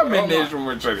mbabe ndabameneje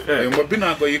umuceri mbabe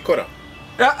ntago yikora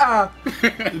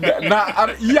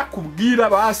yakubwira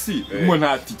basi ngo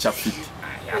nta tike afite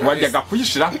wajyaga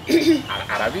kuyishira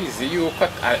arabizi yuko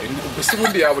gusa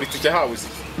ubundi yabura itike habuze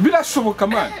birashoboka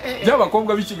man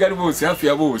by'abakobwa b'i Kigali bose hafi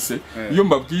ya bose iyo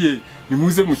mbabwiye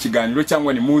nimuze mu kiganiro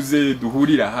cyangwa nimuze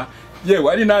duhurira aha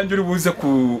yewe ari nanjye uri buze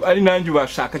ari nanjye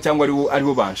bashaka cyangwa ari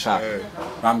bo banshaka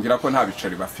bambwira ko nta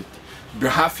bicari bafite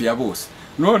hafi ya bose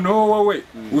noneho wowe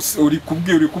uri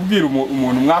kubwira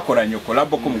umuntu mwakoranye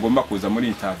collabo ko mugomba kuza muri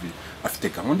interview afite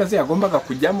gahunda ze yagombaga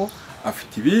kujyamo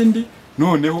afite ibindi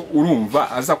noneho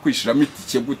urumva aza kwishiramo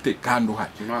itike gute kandi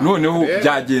uhari noneho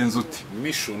byagenze ute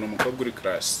Michou n'umukobwa uri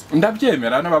class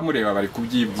ndabyemera n'abamureba bari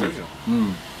kubyibwira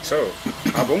so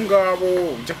abo ngabo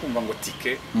ujya kumva ngo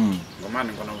tike ngo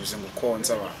mane ngo navuze ngo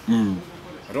konza ba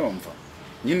urumva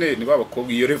nyine ni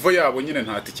babakobwa iyo revo yabo nyine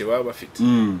nta tike baba bafite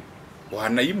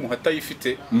wanayimuha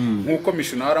atayifite nkuko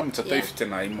Michou naramutse atayifite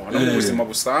nayimuha no mu buzima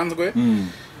busanzwe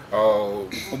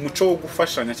umuco wo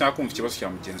gufashanya cyangwa kumva ikibazo cya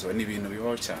mugenzi wawe ni ibintu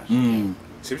bibaho cyane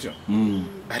sibyo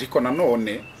ariko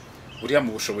nanone uriya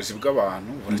mu bushobozi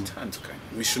bw'abantu buratandukanye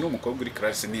Michou n'umukobwa uri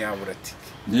class ntiyabura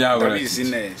tike ndabizi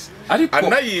neza ariko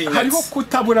hariho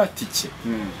kutabura tike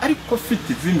ariko fite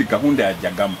izindi gahunda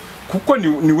yajyagamo kuko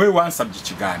ni we wansabye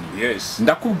ikiganiro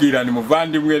ndakubwira ni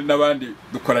muvandimwe n'abandi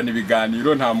dukorana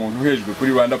ibiganiro nta muntu uhejwe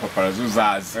kuri Rwanda Paparazzi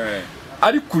uzazi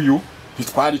ariko uyu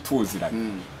ntitwari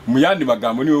tuziranye mu yandi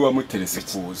magambo niwe wamuterese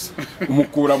kuza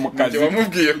umukura mu kazi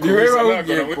wamubwiye niwe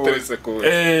wamubwiye muterese kuza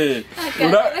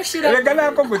rega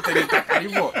nako gutereta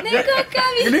karimo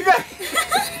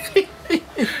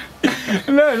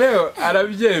Leo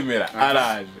arabyemera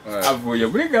araje avuye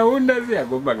muri gahunda ze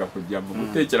yagombaga kujya mu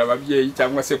gutekera ababyeyi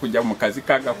cyangwa se kujya mu kazi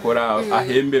kagakora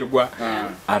ahemberwa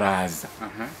araza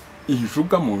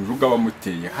injuga mu njuga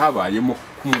wamuteye habayemo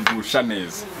kumugusha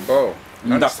neza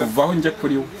ndakuvaho nje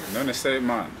kuri we none se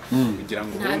man kugira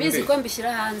ngo ntabizi ko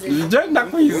mbishyira hanze nje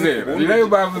ndakwizera rero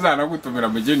bavuzana gutumira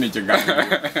mu kindi kiganiro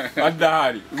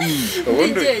adahari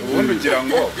ubundi ugira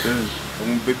ngo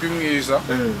umubebe mwiza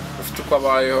ufite uko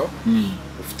abayeho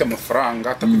ufite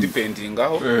amafaranga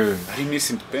atakudipendingaho ari Miss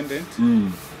Independent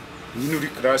nyine uri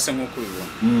classe nk'uko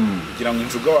ubibona kugira ngo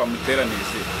injuga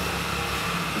wamuteranize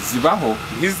zibaho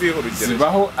nk'izihurugero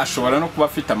zibaho ashobora no kuba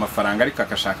afite amafaranga ariko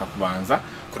akashaka kubanza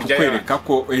kukwereka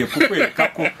ko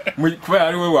kubera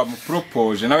ari we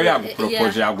wamupropoje nawe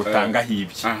yagupropoje yagutanga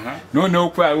hibye noneho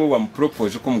kubera ari we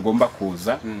wamupropoje ko mugomba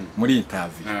kuza muri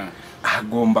interview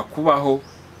agomba kubaho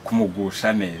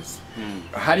kumugusha neza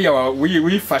hariya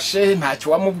wifashe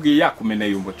ntacyo wamubwiye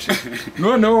yakumeneye umuce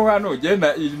noneho hano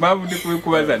genda impamvu ndi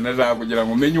kubikubaza naje kugira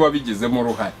ngo umenye wabigizemo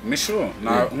uruhare Michou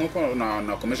nkuko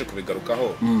nakomeje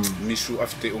kubigarukaho Michou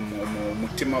afite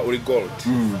umutima uri gold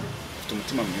afite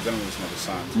umutima mwiza mu buzima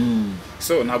busanzwe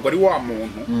so ntabwo ari wa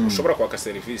muntu ushobora kwaka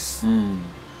service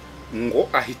ngo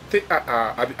ahite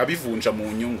abivunja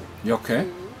mu nyungu okay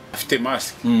afite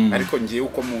mask ariko ngiye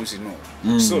uko muzi no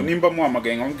so nimba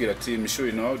muhamagaye nkamubwira ati Michou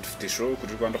dufite show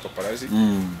kuri Rwanda Paparazzi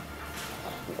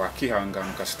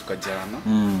wakihangana kasi tukajyana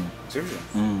sibyo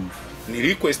ni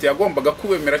request yagombaga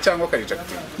kubemera cyangwa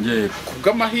akarejecting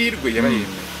kubw'amahirwe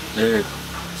yarayemeye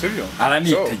sibyo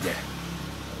aranitegera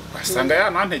basanga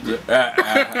yanantege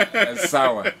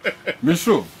sawa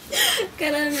Michou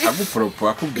aguporopo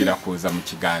akubwira kuza mu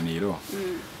kiganiro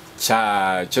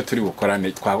cyo turi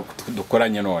bukorane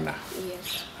dukoranye nona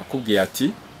akubwiye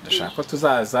ati ndashaka ko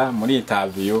tuzaza muri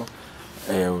interview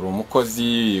uri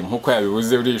umukozi nkuko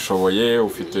yabibuze urishoboye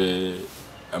ufite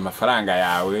amafaranga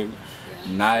yawe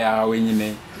nayawe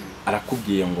nyine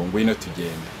arakubwiye ngo ngwino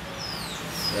tugenda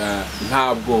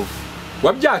ntabwo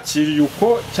wabyakiriye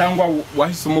uko cyangwa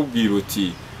wahise umubwira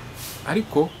uti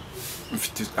ariko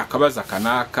mfite akabaza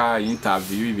kanaka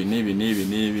interview ibi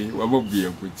nibi wamubwiye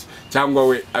guki cyangwa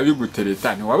we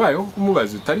abigutereta ntiwabayeho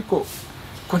kumubaza utariko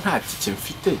ko nta tike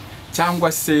mfite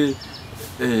cyangwa se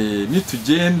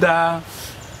nitugenda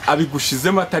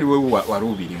abigushizemo atari we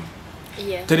warubirimo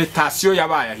teretation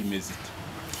yabaye ahimeze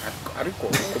ariko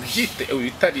kubyite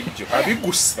bitari byo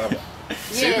abigusaba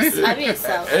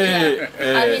abisaba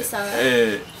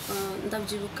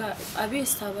ndabyibuka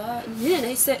abisaba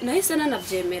nahise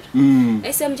nanabyemera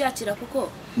nahise mbyakira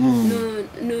kuko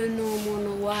ni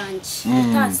umuntu wanjye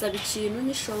utasaba ikintu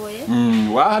nishoboye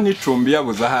waha n'icumbi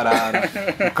yabuze aharara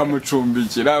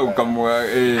ukamucumbikira ukamuha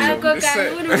ariko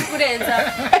kandi uri kurenza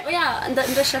oya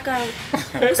ndashaka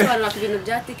gusobanura ku bintu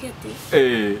bya tiketi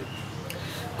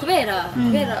kubera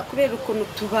ukuntu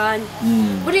tubanye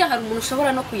buriya hari umuntu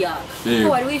ushobora no kuyaga kuko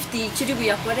wari wifitiye ikiri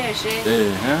buyakoreshe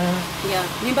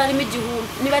nimba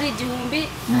ari igihumbi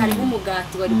hariho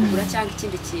umugati wari kugura cyangwa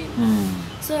ikindi kintu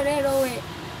so rero we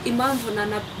impamvu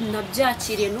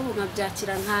nabyakiriye n'ubu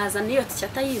nkabyakira nkaza niyo tike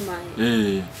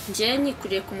atayimaye njyewe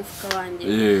nyikuriye ku mufuka wanjye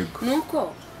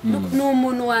nuko ni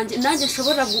umuntu wanjye nanjye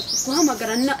nshobora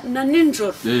guhamagara na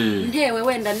ninjoro ntewe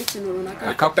wenda n'ikintu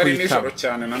runaka atari nijoro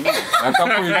cyane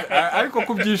nanone ariko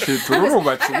kubyishita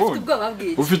urubatse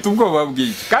ubundi ufite ubwoba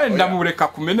bw'iki kandi ndamureka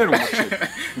kumenera umuceri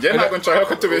njye ntabwo nshaka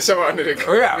ko tubeshya abantu reka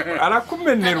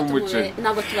arakumenera umuceri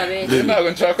ntabwo tubabeshya ntabwo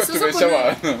nshaka ko tubeshya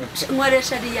abantu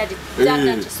nkoresha riyari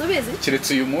byaganje subize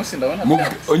kiretse uyu munsi ndabona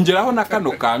ongeraho na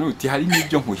kano kantu uti hari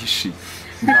n'ibyo nkuhishiye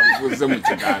navuze mu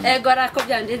kiganiro ego arako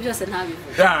byanje byose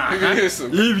ntabivuze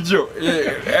ibyo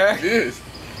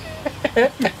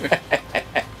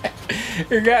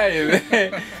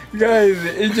guys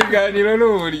ikiganiro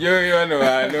n'uburyo bano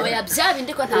bantu oya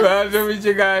byabindi ko ntabivuze baje mu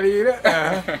kiganiro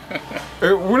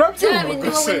byabindi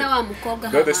wowe na wa mukobwa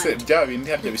dode se byabindi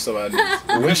haryo bisobanura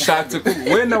wishatse ko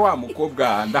we na wa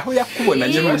mukobwa ndaho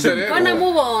yakubonanye ko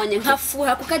namubonye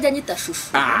nkafuha kuko ajya nyita shushu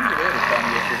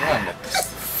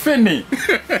Fini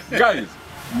guys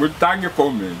mutange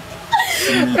comment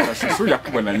Nita shushu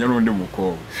yakubonanye n'undi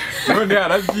mukobwa none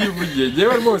arabyivugiye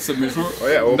yewe rwose Michou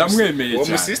ndamwemeye cyane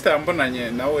uwo sister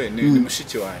yambonanye nawe ni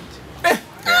mushiki wanjye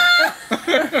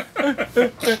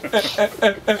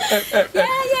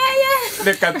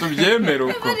reka tubyemere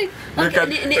uko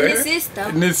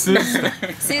ni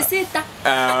sister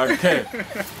okay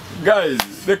guys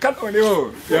reka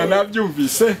noneho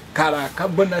yanabyumvise karaka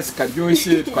bonus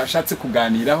karyoshye twashatse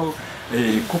kuganiraho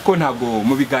kuko ntabwo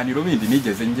mu biganiro bindi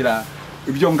nigeze ngira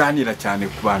ibyo nganira cyane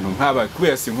ku bantu nk'aba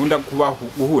kubera sinkunda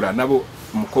guhura nabo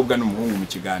umukobwa n'umuhungu mu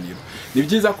kiganiro ni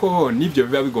byiza ko nibyo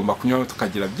biba bigomba kunywa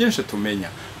tukagira byinshi tumenya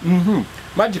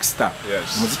Magic Star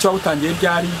umuziki wawe utangiye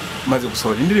ryari maze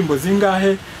gusohora indirimbo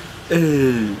zingahe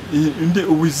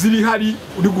ubu ziri hari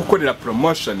uri gukorera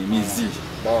promotion nizihe?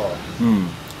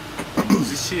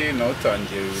 Umuziki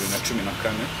nawutangiye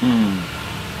 2014.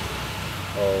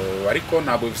 Ariko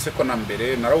ntabwo bise ko na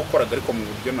mbere narawukoraga ariko mu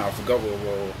buryo navuga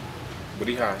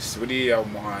buri hasi. Buriya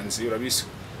umuhanzi urabisi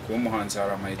kuba umuhanzi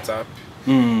hari ama etape.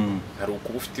 Hari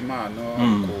ukuba ufite impano,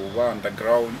 kuba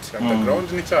underground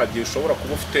ni cyagiye ushobora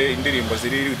kuba ufite indirimbo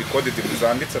ziri recorded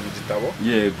zanditse mu gitabo.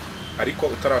 Yego. Ariko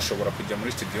utarashobora kujya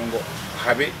muri studio ngo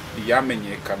habe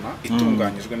yamenyekana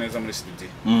itunganyijwe neza muri studio.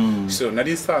 So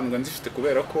nari nsanzwe nzifite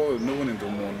kubera ko n'ubundi ndi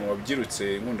umuntu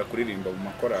wabyirutse nkunda kuririmba mu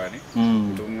makorari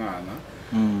ndi umwana.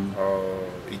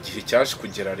 Igihe cyaje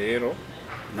kugera rero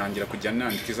ntangira kujya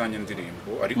nandika izanye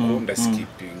ndirimbo ariko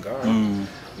ndaskipinga.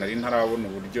 Nari ntarabona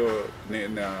uburyo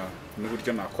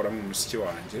n'uburyo nakora mu muziki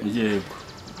wanjye. Yego.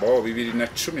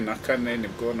 2014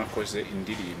 nibwo nakoze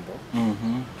indirimbo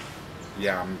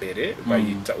ya mbere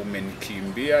bayita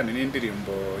Umenikimbia. Ni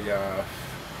indirimbo ya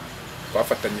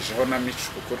twafatanyijeho na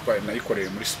Michou kuko nayikoreye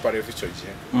muri Super Level icyo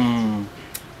gihe.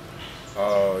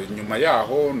 Nyuma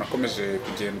yaho nakomeje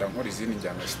kugenda nkora izindi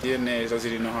njyana zitiye neza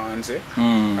ziri no hanze,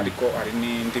 ariko hari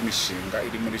n'indi mishinga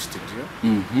iri muri studio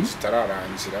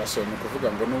zitararangira. So ni kuvuga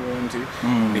ngo n'ubundi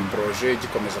ni projet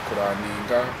gikomeza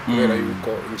kuraninga kubera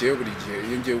yuko ngiye buri gihe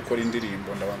iyo ngiye gukora indirimbo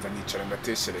ndabanza nicara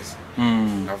ngatekereza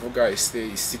navuga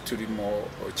isi turimo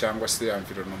cyangwa se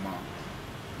environment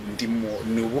ndimo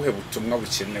ni ubuhe butumwa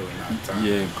bukenewe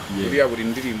natanga. Buriya buri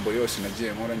ndirimbo yose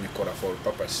nagiye nkora nyikora for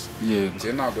purpose.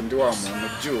 Ngiye ntabwo ndi wa muntu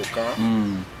ubyuka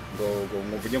ngo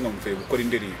mvuge ngo mvuye gukora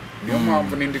indirimbo. Niyo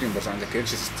mpamvu n'indirimbo zanjye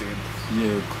kenshi zitinda.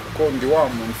 Kuko ndi wa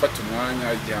muntu ufata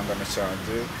umwanya igihangano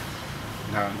cyanjye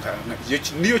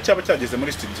niyo cyaba cyageze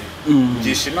muri studio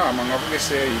ngisha inama nkavuga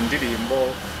se indirimbo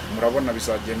murabona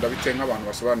bizagenda bite nk'abantu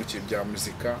basobanukiye bya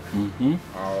muzika.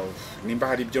 Nimba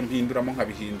hari ibyo mpinduramo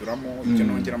nkabihinduramo, ibyo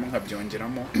nongeramo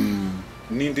nkabyongeramo.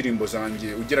 N'indirimbo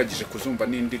zanjye ugerageje kuzumva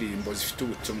n'indirimbo zifite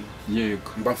ubutumwa.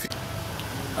 Yego. Mba mfite.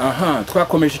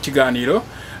 Twakomeje ikiganiro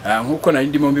nkuko nari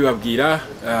ndimo mbibabwira.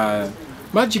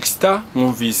 Magic Star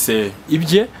mwumvise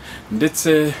ibye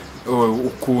ndetse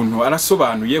ukuntu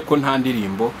arasobanuye ko nta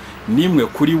ndirimbo nimwe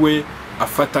kuri we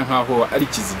afata nkaho ari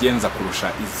kizigenza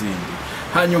kurusha izindi.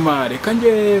 Hanyuma reka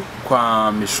nge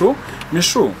kwa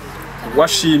Michou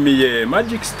washimiye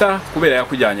Magic Star kubera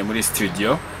yakujyanye muri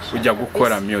studio ujya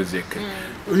gukora music.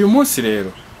 Uyu munsi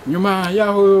rero nyuma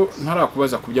yaho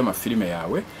ntarakubaza ku by'amafilime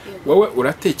yawe, wowe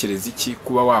uratekereza iki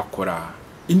kuba wakora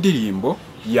indirimbo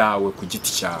yawe ku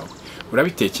giti cyawe?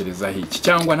 Urabitekereza iki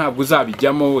cyangwa ntabwo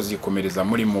uzabijyamo uzikomereza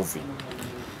muri movie?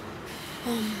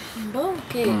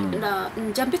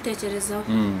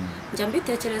 Njya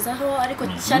mbitekerezaho ariko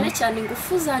cyane cyane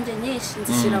ingufu zanjye nyinshi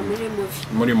nzishyira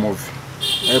muri movie.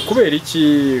 Kubera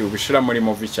iki ubishira muri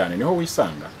movie cyane? Niho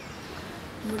wisanga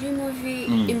muri movie.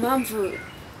 Impamvu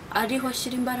ariho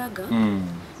shyira imbaraga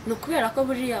ni ukubera ko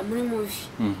buriya muri movie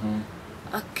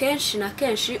akenshi na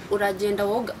kenshi uragenda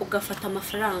woga ugafata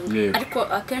amafaranga ariko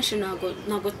akenshi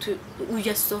nago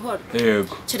uyasohora.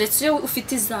 Keretse iyo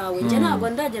ufite izawe. Nje nago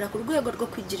ndagera ku rwego rwo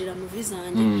kwigirira movie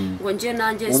zanjye ngo nje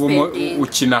nanjye spending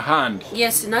ukina handi.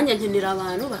 Yes, nanjye nkenira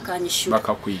abantu bakanyishyura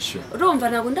bakakwishyura. Urumva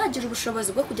nago ndagira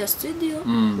ubushobozi bwo kujya studio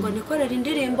ngo nikorere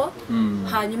indirimbo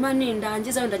hanyuma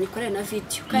nindangiza wenda nikorere na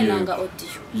video kandi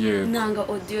nanga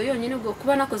audio yonyine ubwo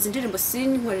kuba nakoze indirimbo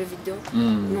sinkorere video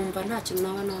numva nta kintu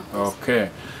nawe nakoze.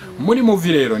 Muri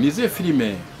movie rero nize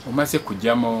filime umaze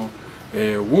kujyamo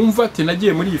wumva ati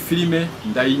nagiye muri iyi filime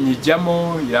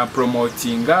ndayinyijyamo ya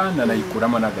promotinga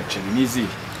nanayikuramo n'agaceri nizi?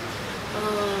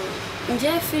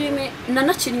 Ngiye filime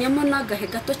nanakinyemo n'agahe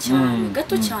gato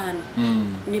cyane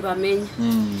nibamenya.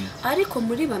 Ariko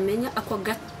muri bamenya ako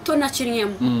gato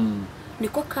nakinyemo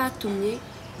niko katumye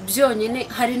byonyine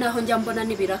hari naho njya mbona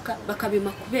nibiraka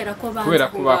bakabima kubera ko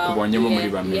bakubonyemo muri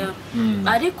bamenya.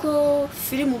 Ariko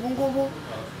filime ubu ngubu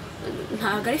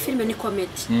ntago ari filime, ni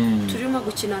comedy. Turimo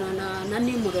gukinana na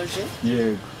Nimuroje.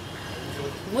 Yego.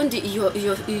 Ubundi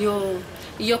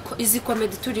iyo izi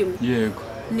comedy turimo. Yego.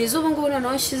 Nizo ubu ngubu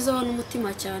noneho nshyizeho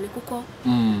n'umutima cyane kuko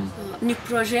ni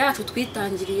projet yacu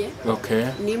twitangiriye.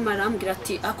 Nimara ambwira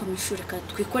ati ako Michou reka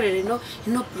twikorere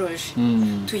ino projet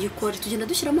tuyikore tugenda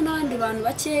dushyiramo n'abandi bantu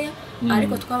bakeya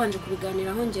ariko twabanje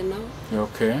kubiganiraho nge nawe.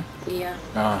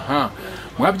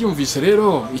 Mwabyumvise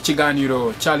rero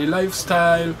ikiganiro cyari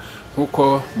lifestyle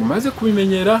nkuko mumaze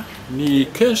kubimenyera ni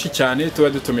kenshi cyane tuba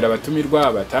dutumira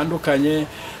abatumirwa batandukanye.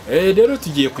 Rero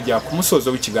tugiye kujya ku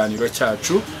musozo w'ikiganiro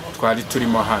cyacu twari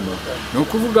turimo hano. Ni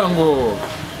ukuvuga ngo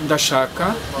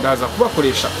ndaza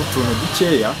kubakoresha utuntu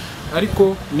dukeya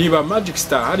ariko niba Magic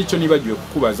Star hari icyo nibagiwe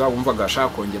kukubaza wumva gashaka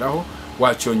kongeraho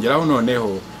wacyongeraho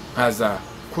noneho nkaza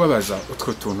kubabaza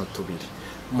utwo tuntu tubiri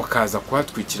mukaza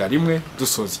kuhatwikira rimwe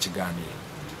dusoza ikiganiro.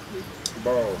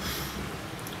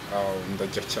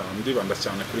 ndibanda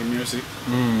cyane kuri music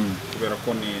kubera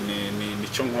ko ni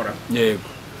cyo nkora. Yego.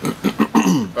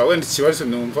 Wenda ikibazo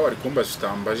numva wari kumbaza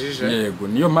utambajije. Yego,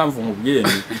 niyo mpamvu nkubwiye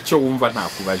icyo wumva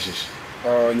ntakubajije.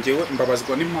 Ngewe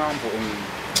mbabazwa n'impamvu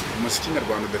umuziki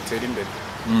nyarwanda udatera imbere.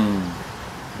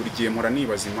 Buri gihe mpora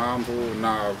nibaza impamvu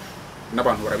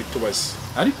n'abantu barabitubaza.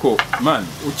 Ariko man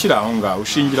ukiri aho ngaho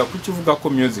ushingira ku cyo uvuga ko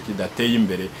music idateye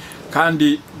imbere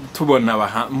kandi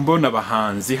tubona mbona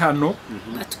abahanzi hano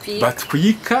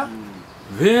batwika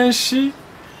benshi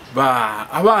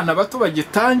abana bato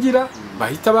bagitangira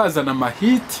bahita bazana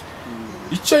amahiti.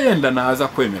 Icyo yenda naza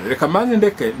kwemera reka manze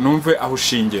ndeke numve aho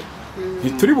ushingira.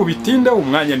 Ntituri bubitinde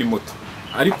umwanya ni muto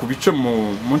ariko bice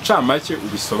mu ncamake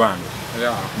ubisobanura.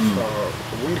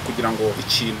 Ubundi kugira ngo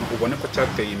ikintu ubone ko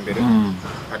cyateye imbere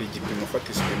hari igipimo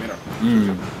fatizo bemera.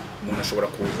 Umuntu ashobora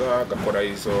kuza agakora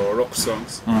izo rock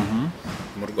songs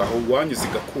mu rwaho wanyu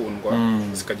zigakundwa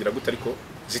zikagira gute ariko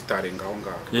zitarenga aho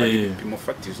ngaho. Hari ibipimo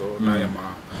fatizo n'aya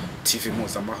ma TV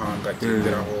mpuzamahanga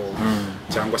agenderaho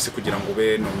cyangwa se kugira ngo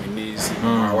ube nominees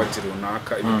mu awards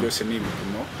runaka. Ibi byose ni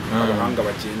ibipimo abahanga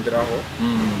bagenderaho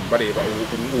bareba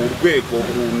urwego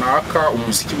runaka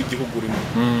umuziki w'igihugu urimo.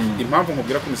 Impamvu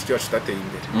nkubwira ko umuziki wacu utateye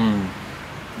imbere,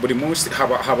 buri munsi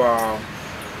haba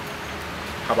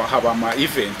ama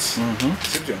events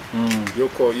sibyo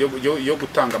yo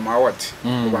gutanga ama award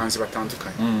mu bahanzi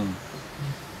batandukanye,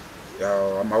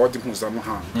 ama award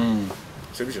mpuzamahanga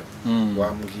sibyo.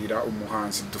 Wambwira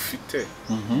umuhanzi dufite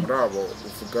muri abo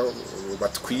uvuga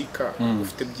batwika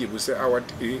ufite byibuze award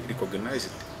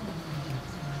recognized?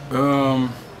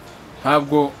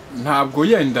 ntabwo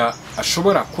yenda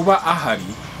ashobora kuba ahari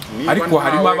ariko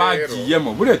harimo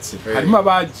abagiyemo buretse harimo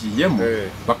abagiyemo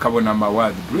bakabona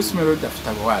amaward. Bruce Melody afite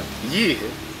award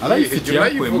arayifite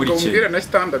yakuye muri cye na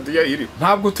standard ya iri.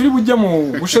 Ntabwo turi bujye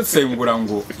mu gushetsengura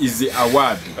ngo izi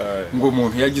award ngo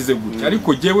umuntu yagize gute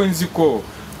ariko jewe nzi ko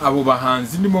abo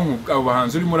bahanzi abo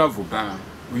bahanzi urimo uravuga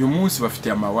uyu munsi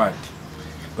bafite amaward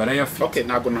barayafite. Okay,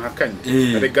 ntago nahakanye.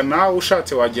 Rega nawe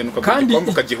ushatse wagenda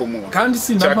ukagikomba ukagiha umuntu kandi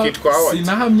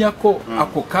sinahamya ko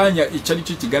ako kanya icyo ari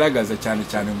cyo kigaragaza cyane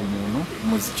ngo umuntu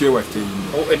umuziki we wateye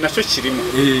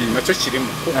imbere. Nacyo kirimo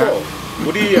kuko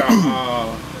buriya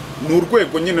ni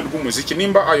urwego nyine rw'umuziki.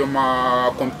 Nimba ayo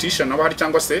ma competition aba hari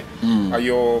cyangwa se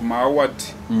ayo ma award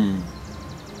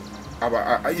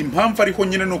impamvu ariho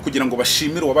nyine no kugira ngo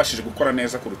bashimire wabashije gukora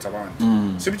neza kuruta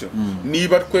abandi sibyo.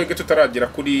 Niba twege tutaragera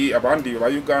kuri abandi ba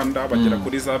Uganda bagera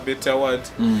kuri za BET Award,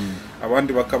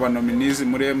 abandi bakaba nominees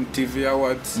muri MTV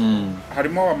Awards,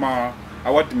 harimo ama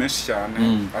award menshi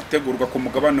cyane ategurwa ku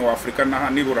mugabane wa Afrika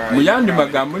ni Burayi. Mu yandi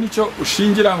magambo nicyo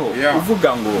ushingiraho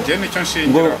uvuga ngo je nicyo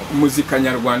nshingiraho muzika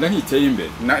nyarwanda ntiteye imbere.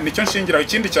 Nicyo nshingiraho.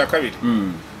 Ikindi cya kabiri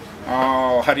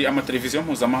hari amateleviziyo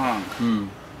mpuzamahanga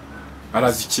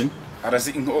arazikina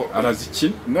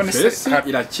none se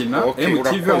irakina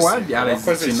MTV Award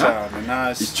arazikina.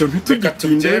 Icyo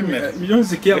ntitugitinde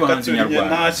music y'abahanzi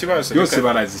nyarwanda yose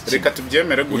barazikina. Reka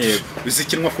tubyemere gutyo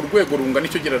bizikinwa ku rwego rungana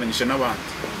icyo gereranyije n'abandi.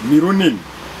 Ni runini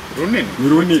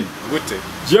gute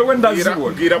jewe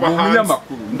ndazibona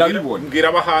ndabibona. Mbwira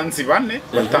abahanzi bane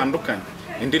batandukanye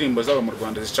indirimbo zabo mu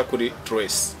Rwanda zica kuri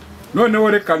Trace. Noneho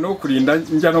reka no kurinda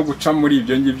njya no guca muri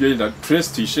ibyo ngibyo yenda Trace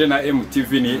tuyishe na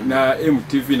MTV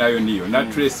nayo niyo na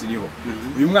Trace iriho.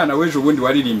 Uyu mwana weje ubundi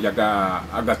waririmbyaga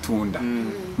agatunda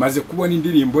maze kubona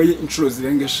indirimbo ye inshuro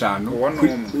zirenga 5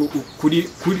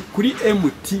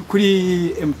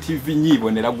 kuri MTV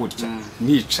nyibonera gutya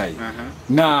nicaye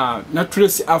na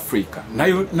Trace Africa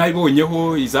nayo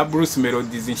nayibonyeho iza Bruce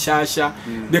Melody zinshyashya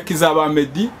reka izaba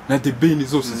Medi na The Ben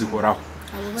zose zihoraho.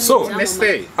 So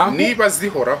niba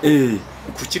zihoraho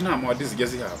kuki nta mwadi zijya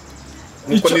zihabwa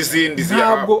nkuko n'izindi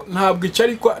zihabwa? Ntabwo icyo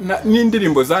ariko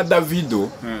n'indirimbo za Davido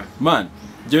man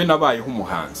jewe nabayeho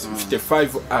umuhanzi mfite 5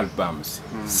 albums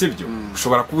sibyo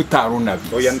ushobora kuba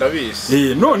utarunabizi. Oya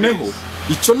ndabizi. Noneho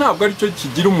icyo ntabwo ari cyo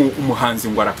kigira umuhanzi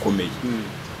ngo arakomeye.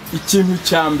 Ikintu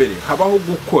cya mbere habaho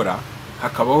gukora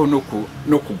hakabaho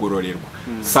no kugororerwa.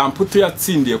 Samputu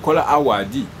yatsindiye Kora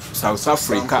Award South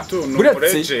Africa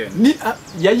buretse ni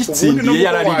yayitsindiye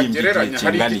yararirimbye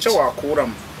kingana iki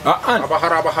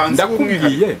abahara abahanzi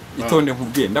ndakubwiye itonde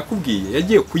nkubwiye ndakubwiye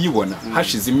yagiye kuyibona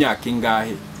hashize imyaka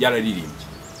ingahe yararirimbye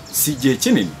si igihe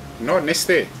kinini. None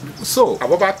se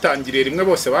abo batangiriye rimwe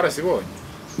bose barazibonye?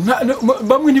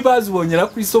 Bamwe ntibazibonye na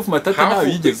kuri Soft Matata ntayo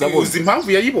yigeze abona. Uzi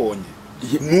impamvu yayibonye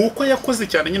nuko yakoze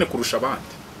cyane nyine kurusha abandi.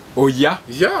 Oya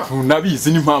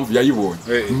nabizi n'impamvu yayibonye.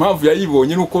 Impamvu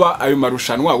yayibonye nuko ayo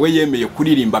marushanwa we yemeye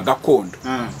kuririmba gakondo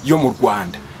yo mu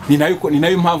Rwanda ni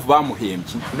nayo mpamvu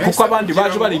bamuhembye kuko abandi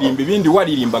baje baririmba ibindi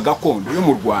waririmba gakondo yo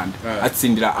mu Rwanda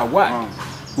atsindira award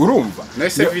urumva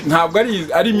ntabwo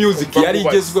ari music yari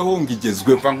igezweho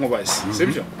ngigezweho nkubazi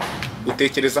sibyo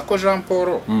utekereza ko Jean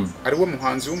Paul ari we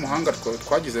muhanzi w'umuhanga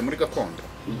twagize muri gakondo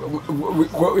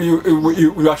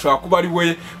urashaka kuba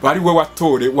ari we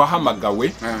watore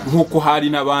wahamagawe nkuko hari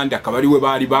nabandi akaba ari we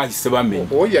bari bahise bamenya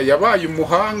oya yabaye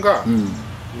umuhanga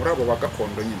muri abo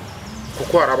bagakondo nyine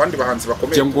kuko hari abandi bahanzi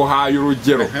bakomeye ngo haye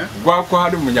urugero rwako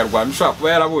hari umunyarwanda ushaka kuba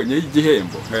yarabonye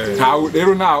igihembo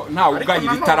rero ntawe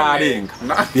ubwahira itararenga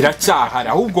biracyahari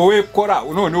ahubwo we kora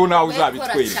noneho nawe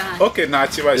uzabitwereka okay nta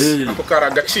kibazo ako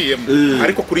karagaciyemo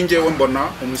ariko kuri njyewe mbona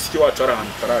umuziki wacu ari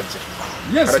ahantu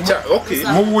taragera okay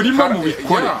mu burimo mu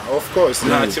bikore of course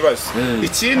nta kibazo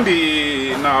ikindi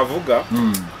navuga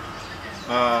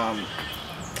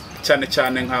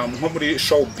cyane nko muri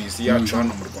showbiz yacu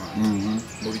hano mu Rwanda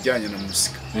mu bijyanye na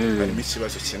muzika harimo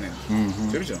ikibazo kinini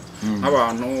sibyo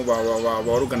nk'abantu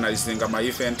ba organizing ama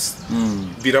events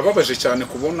birababaje cyane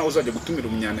kubona uzajya gutumira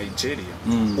umunya Nigeria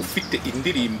ufite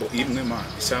indirimbo imwe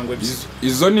cyangwa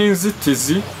izo ni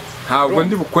inzitizi ntabwo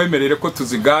ndi bukwemerere ko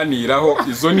tuziganiraho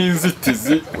izo ni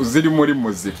inzitizi uziri muri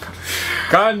muzika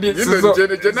kandi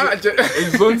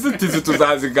izo nzitizi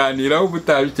tuzaziganiraho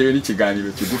butabitewe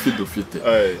n'ikiganiro kigufi dufite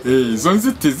izo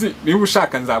nzitizi niba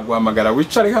ushaka nzaguhamagara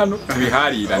wicare hano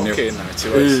tubihariraneho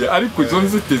ariko izo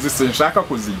nzitizi sinshaka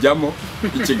kuzijyamo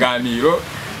ikiganiro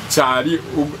cyari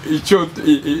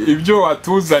ibyo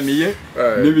watuzaniye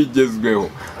nibigezweho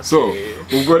so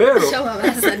ubwo rero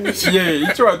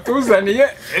icyo watuzaniye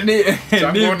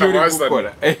n'ibyo uri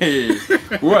gukora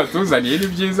watuzaniye ni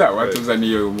byiza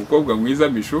watuzaniye umukobwa mwiza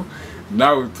Michou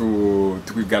nawe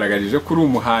twigaragarije ko uri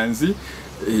umuhanzi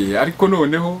ariko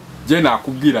noneho je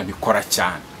nakubwira ntikora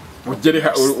cyane ugere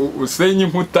usenye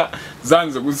inkuta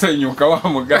zanze gusenyuka wa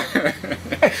mugana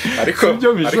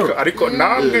ariko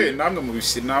namwe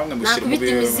mushyira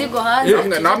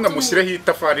namwe mushireho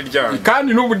itafari ryanyu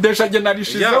kandi n'ubudesha je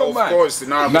narishizeho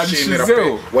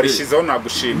warishizeho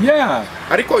nagushimira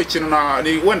ariko ikintu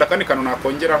wenda kandi kantu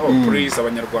nakongeraho please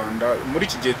abanyarwanda muri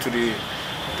iki gihe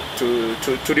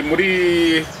turi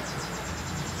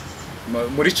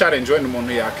muri challenge wenda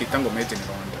umuntu yakita ngo made in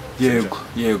Rwanda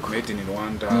yego made in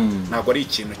Rwanda ntabwo ari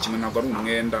ikintu kimwe ntabwo ari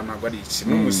umwenda ntabwo ari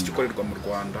ikintu umuziki ukorerwa mu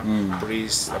Rwanda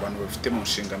please abantu bafite mu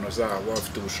nshingano zabo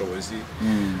bafite ubushobozi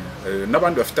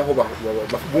n'abandi bafite aho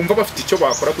bumva bafite icyo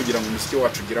bakora kugira ngo umuziki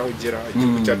wacu ugeraho ugera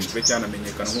igihugu cyacu kibe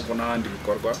cyanamenyekana nk'uko n'ahandi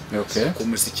bikorwa ku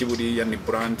muziki buriya ni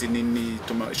brand nini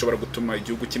ishobora gutuma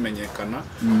igihugu kimenyekana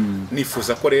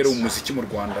nifuza ko rero umuziki mu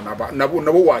Rwanda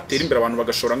nabo watera imbere abantu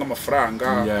bagashora nk'amafaranga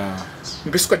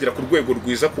mbese ukagera ku rwego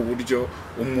rwiza ku buryo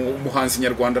umuhanzi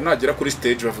nyarwanda nagera kuri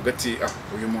stage bavuga ati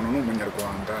uyu muntu ni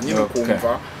umunyarwanda nyine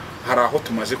ukumva hari aho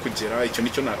tumaze kugera icyo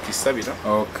nicyo nakwisabira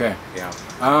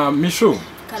Michou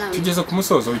tugeze ku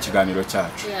musozo w'ikiganiro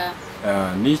cyacu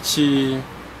niki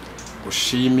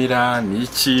ushimira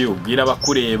niki ubwira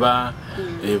abakureba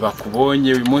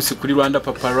bakubonye uyu munsi kuri Rwanda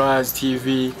Paparazzi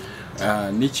TV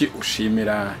niki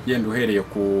ushimira yenda uhereye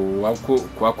ku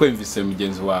wakwemvise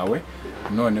mugenzi wawe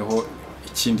noneho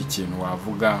ikindi kintu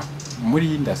wavuga muri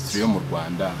industry yo mu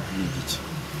Rwanda ni iki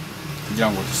kugira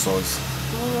ngo dusoze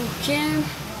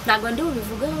ntabwo ndi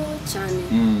bubivugaho cyane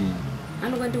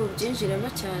ntabwo ndi bubyinjiremo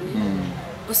cyane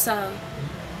gusa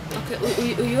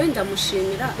uyu wenda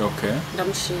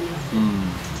ndamushimira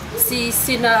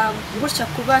sina gutya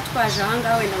kuba twaje aha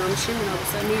ngaha wenda namushimira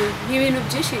gusa ni ibintu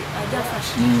byinshi ajya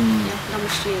afasha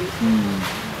ndamushimira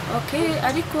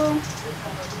ariko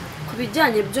ku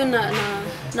bijyanye byo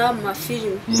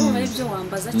n'amafilime ndumva ari byo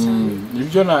wambaza cyane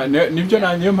nibyo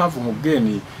niyo mpamvu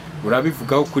mubweni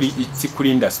urabivugaho kuri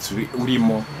industry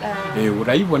urimo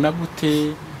urayibona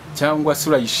gute cyangwa se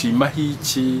urayishimaho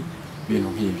iki ibintu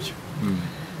nk'ibyo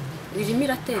irimo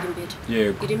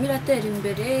iratera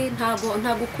imbere ntago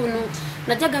ukuntu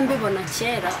najyaga mbibona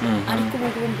kera ariko ubu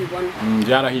ngubu mbibona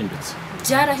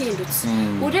byarahindutse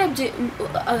urebye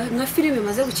nka filime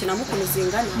maze gukinamo ukuntu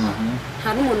zingana nta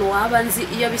n'umuntu waba nzi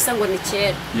iyo bisa ngo ni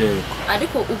kera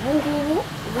ariko ubu ngubu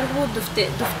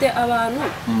dufite abantu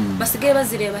basigaye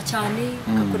bazireba cyane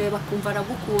akakureba akumva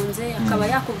aragukunze akaba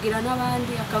yakubwira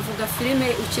n'abandi akavuga filime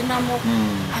ukinamo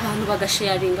abantu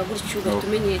bagasharinga gutyo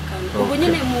ugatumenyekana ubu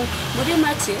nyine muri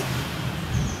make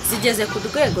zigeze ku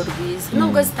rwego rwiza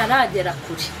nubwo zitaragera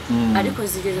kure ariko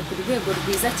zigeze ku rwego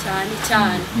rwiza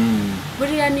cyane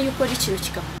buriya niyo ukora ikintu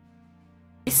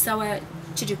kikasawa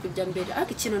kiri kujya mbere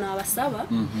ariko ikintu nabasaba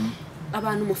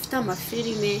abantu mufite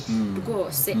amafilime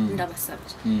rwose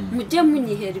ndabasabye mujye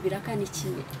munyihera ibiraka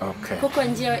n'ikimwe kuko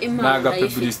ngiye imana naga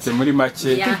publicité muri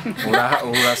make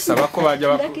urasaba ko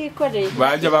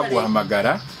bajya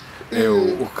baguhamagara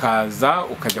ukaza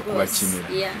ukajya kubakinira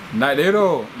na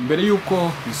rero mbere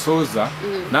yuko bisoza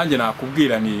nanjye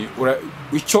nakubwira ni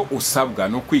icyo usabwa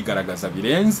no kwigaragaza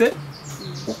birenze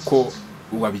uko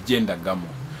wabigendagamo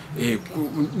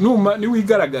numa ni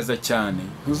wigaragaza cyane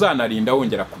ntuzanarinda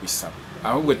wongera kubisaba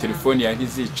ahubwo telefone yawe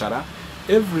ntizicara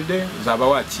everyday uzaba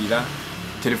wakira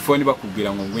telefone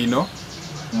bakubwira ngo ngwino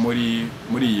muri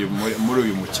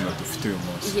uyu mukino dufite uyu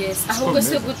munsi. Yes, ahubwo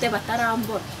se gute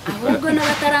batarambona ahubwo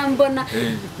n'abatarambona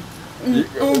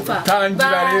umva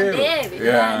tangira rero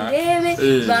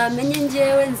barebe bamenye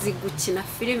ngewe nzi gukina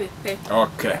filime pe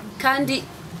kandi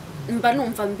mba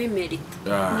numva mbimerita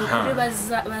nukuri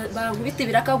bankubita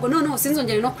ibiraka ahubwo noneho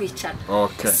sinzongere no kwicara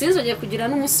sinzongere kugira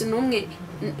n'umunsi n'umwe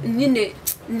nyine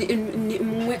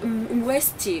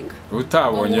wasting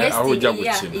utabonye aho ujya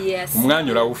gukina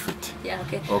umwanya urawufite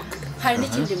hari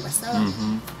n'ikindi mbasaba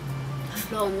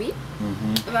follow me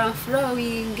ba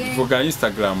following vuga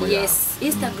Instagram yawe. Yes,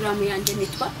 Instagram yanjye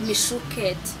nitwa Michou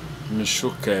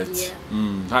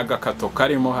nta gakato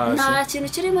karimo hasi nta kintu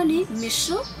kirimo ni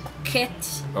Michou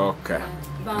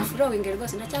ba following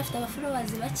rwose ndacyafite aba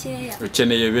followers bakeya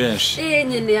ukeneye benshi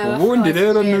nyene ubundi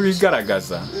rero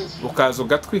niwigaragaza ukaza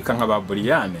ugatwika nka ba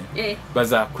Brian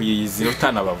bazakwiyizira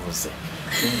utanabavuze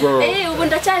ubwo ubu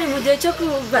ndacyari mu gihe cyo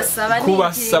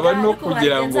kubasaba no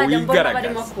kugira ngo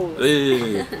wigaragaze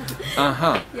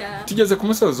tugeze ku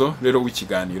musozo rero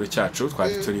w'ikiganiro cyacu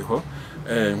twari turiho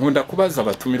nkunda kubaza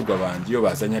abatumirwa bandi iyo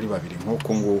bazanye ari babiri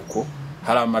nk'uko nguko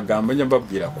hari amagambo njya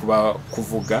mbabwira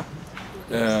kuvuga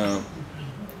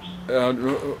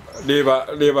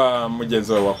reba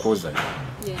mugenzi wawe wakuzanye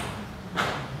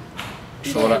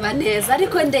ndeba neza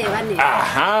ariko ndeba neza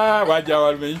wajya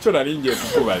wamenye icyo naringiye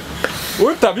kukubaza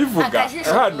utabivuga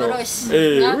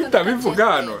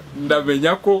hano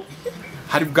ndamenya ko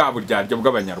hari bwa buryaryo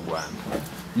bw'abanyarwanda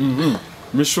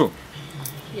Michou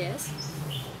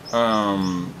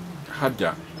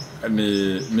harya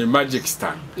ni Magic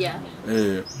Star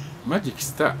Magic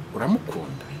Star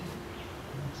uramukunda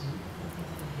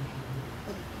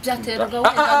byaterwa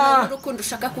wenda n'urukundo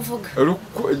ushaka kuvuga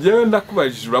jewe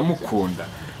ndakubajije uramukunda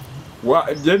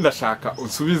je ndashaka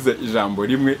unsubize ijambo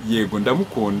rimwe yego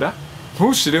ndamukunda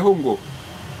ntushireho ngo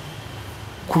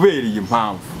kubera iyi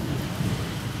mpamvu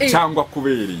cyangwa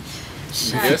kubera iyi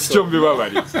cyo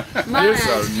mbibabariza yes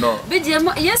or no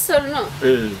bigiyemo yes or no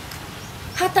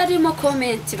hatarimo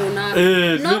comment runaka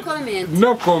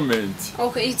no comment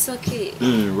okay it's okay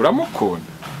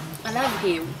uramukunda I love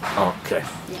him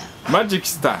Magic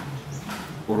Star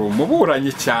uri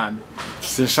umuburanyi cyane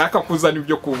sinshaka kuzana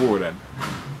ibyo kuburana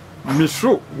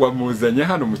Michou wamuzanye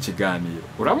hano mu kiganiro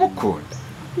uramukunda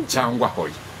cyangwa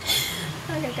hoya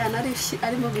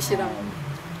arimo gushyiramo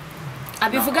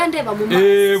abivuga ndeba mu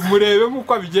maso murebe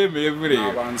muko abigemeye murebe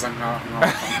abanza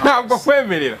ntabwo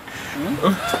kwemerera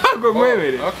ntabwo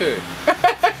mwemerera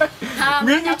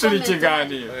mwinyicira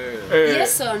ikiganiro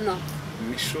yes or no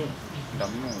Michou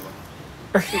ndamwubaha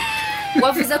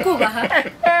wavuze kubaha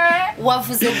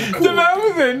wavuze gukunda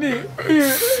navuze ni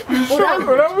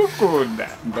uramukunda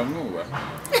ndamwubaha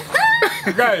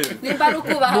guys nimba ari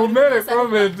ukubaha mumere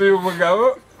comment uyu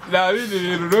mugabo nabindi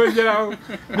bintu nongeraho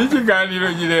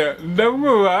n'ikiganiro gire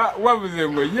ndamwubaha wavuze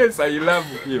ngo yes I love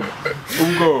him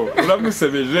ubwo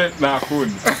uramusebeje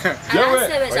nakundi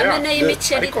yasebeje amene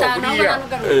y'imiceri itanu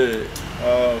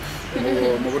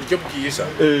mu buryo bwiza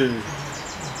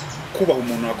kubaha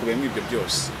umuntu wakubiyemo ibyo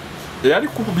byose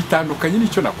ariko bitandukanye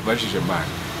n'icyo nakubajije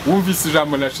mani wumvise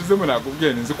ijambo nashizemo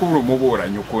nakubwiye nzi ko uri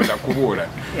umuburanyi ukunda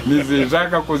kuburana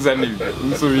nizishaka kuzana ibyo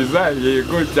nsubiza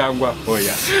yego cyangwa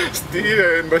oya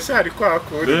stile ndacyari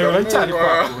kwakura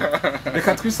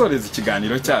reka twisoreze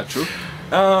ikiganiro cyacu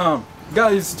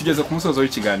guys tugeze ku musozo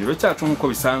w'ikiganiro cyacu nk'uko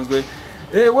bisanzwe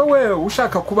wewe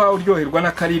ushaka kuba uryoherwa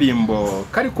n'akaririmbo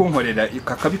kari kunkorera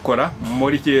kakabikora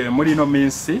muri no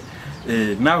minsi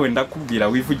nawe ndakubwira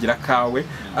wivugira kawe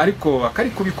ariko akari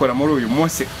kubikora muri uyu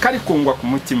munsi kari kungwa ku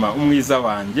mutima umwiza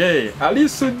wanjye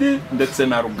Arasebye ndetse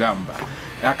na Rugamba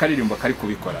akaririmbo kari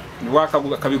kubikora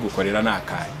wakabigukorera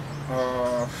nakaye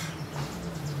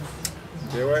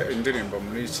jewe indirimbo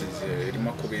muri iki gihe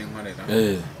irimo kubinkorera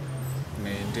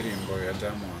ni indirimbo ya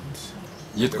Diamond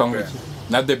yitwa ngo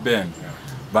na The Ben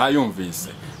bayumvise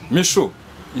Michou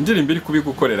indirimbo iri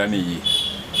kubigukorera ni iyi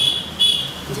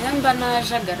Jemba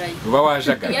najagaraye uba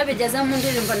wajagara iyo bigeze mu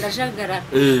ndirimbo ndajagarara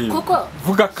kuko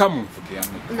vuga kamwe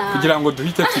kugira ngo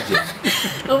duhite tujye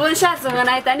ubu nshatse ngo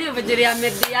nahita nivugira ya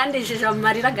Meddy yandishije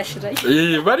amarira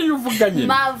agashirayo bari uvuga nyine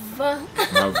mava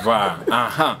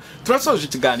aha turasoje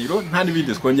ikiganiro nta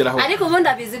nibindi twongeraho ariko ubundi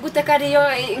abizi gute ko ariyo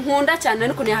nkunda cyane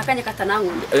ariko ntihakanye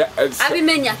katanankunda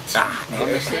abimenya ati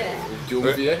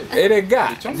erega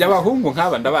y'abahungu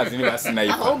nk'aba ndabazi ni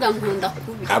basinayipa ahubwo nkunda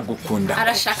kubi agukunda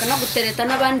arashaka no gutereta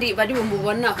n'abandi bari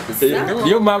bumubona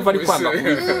niyo mpamvu ari kwanga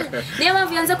niyo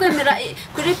mpamvu yanze kwemera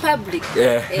kuri public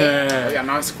ya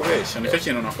nasi kubeshya nicyo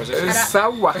kintu nakoze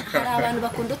sawa hari abantu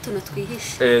bakunda utuntu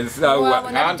twihishe sawa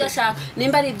wabona ibyo ashaka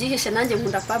nimba ari ibyihishe nanjye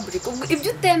nkunda public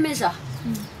ibyo utemeje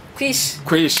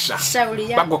kwisha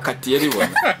bagukatiye ribona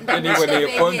niboneye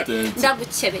content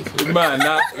ndagukebeye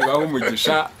Imana ibaho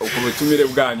umugisha ku butumire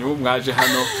bwanyu mwaje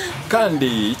hano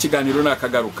kandi ikiganiro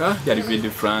nakagaruka yari Vindi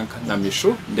Frank na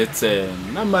Michou ndetse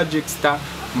na Magic Star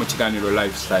mu kiganiro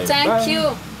lifestyle. Thank you.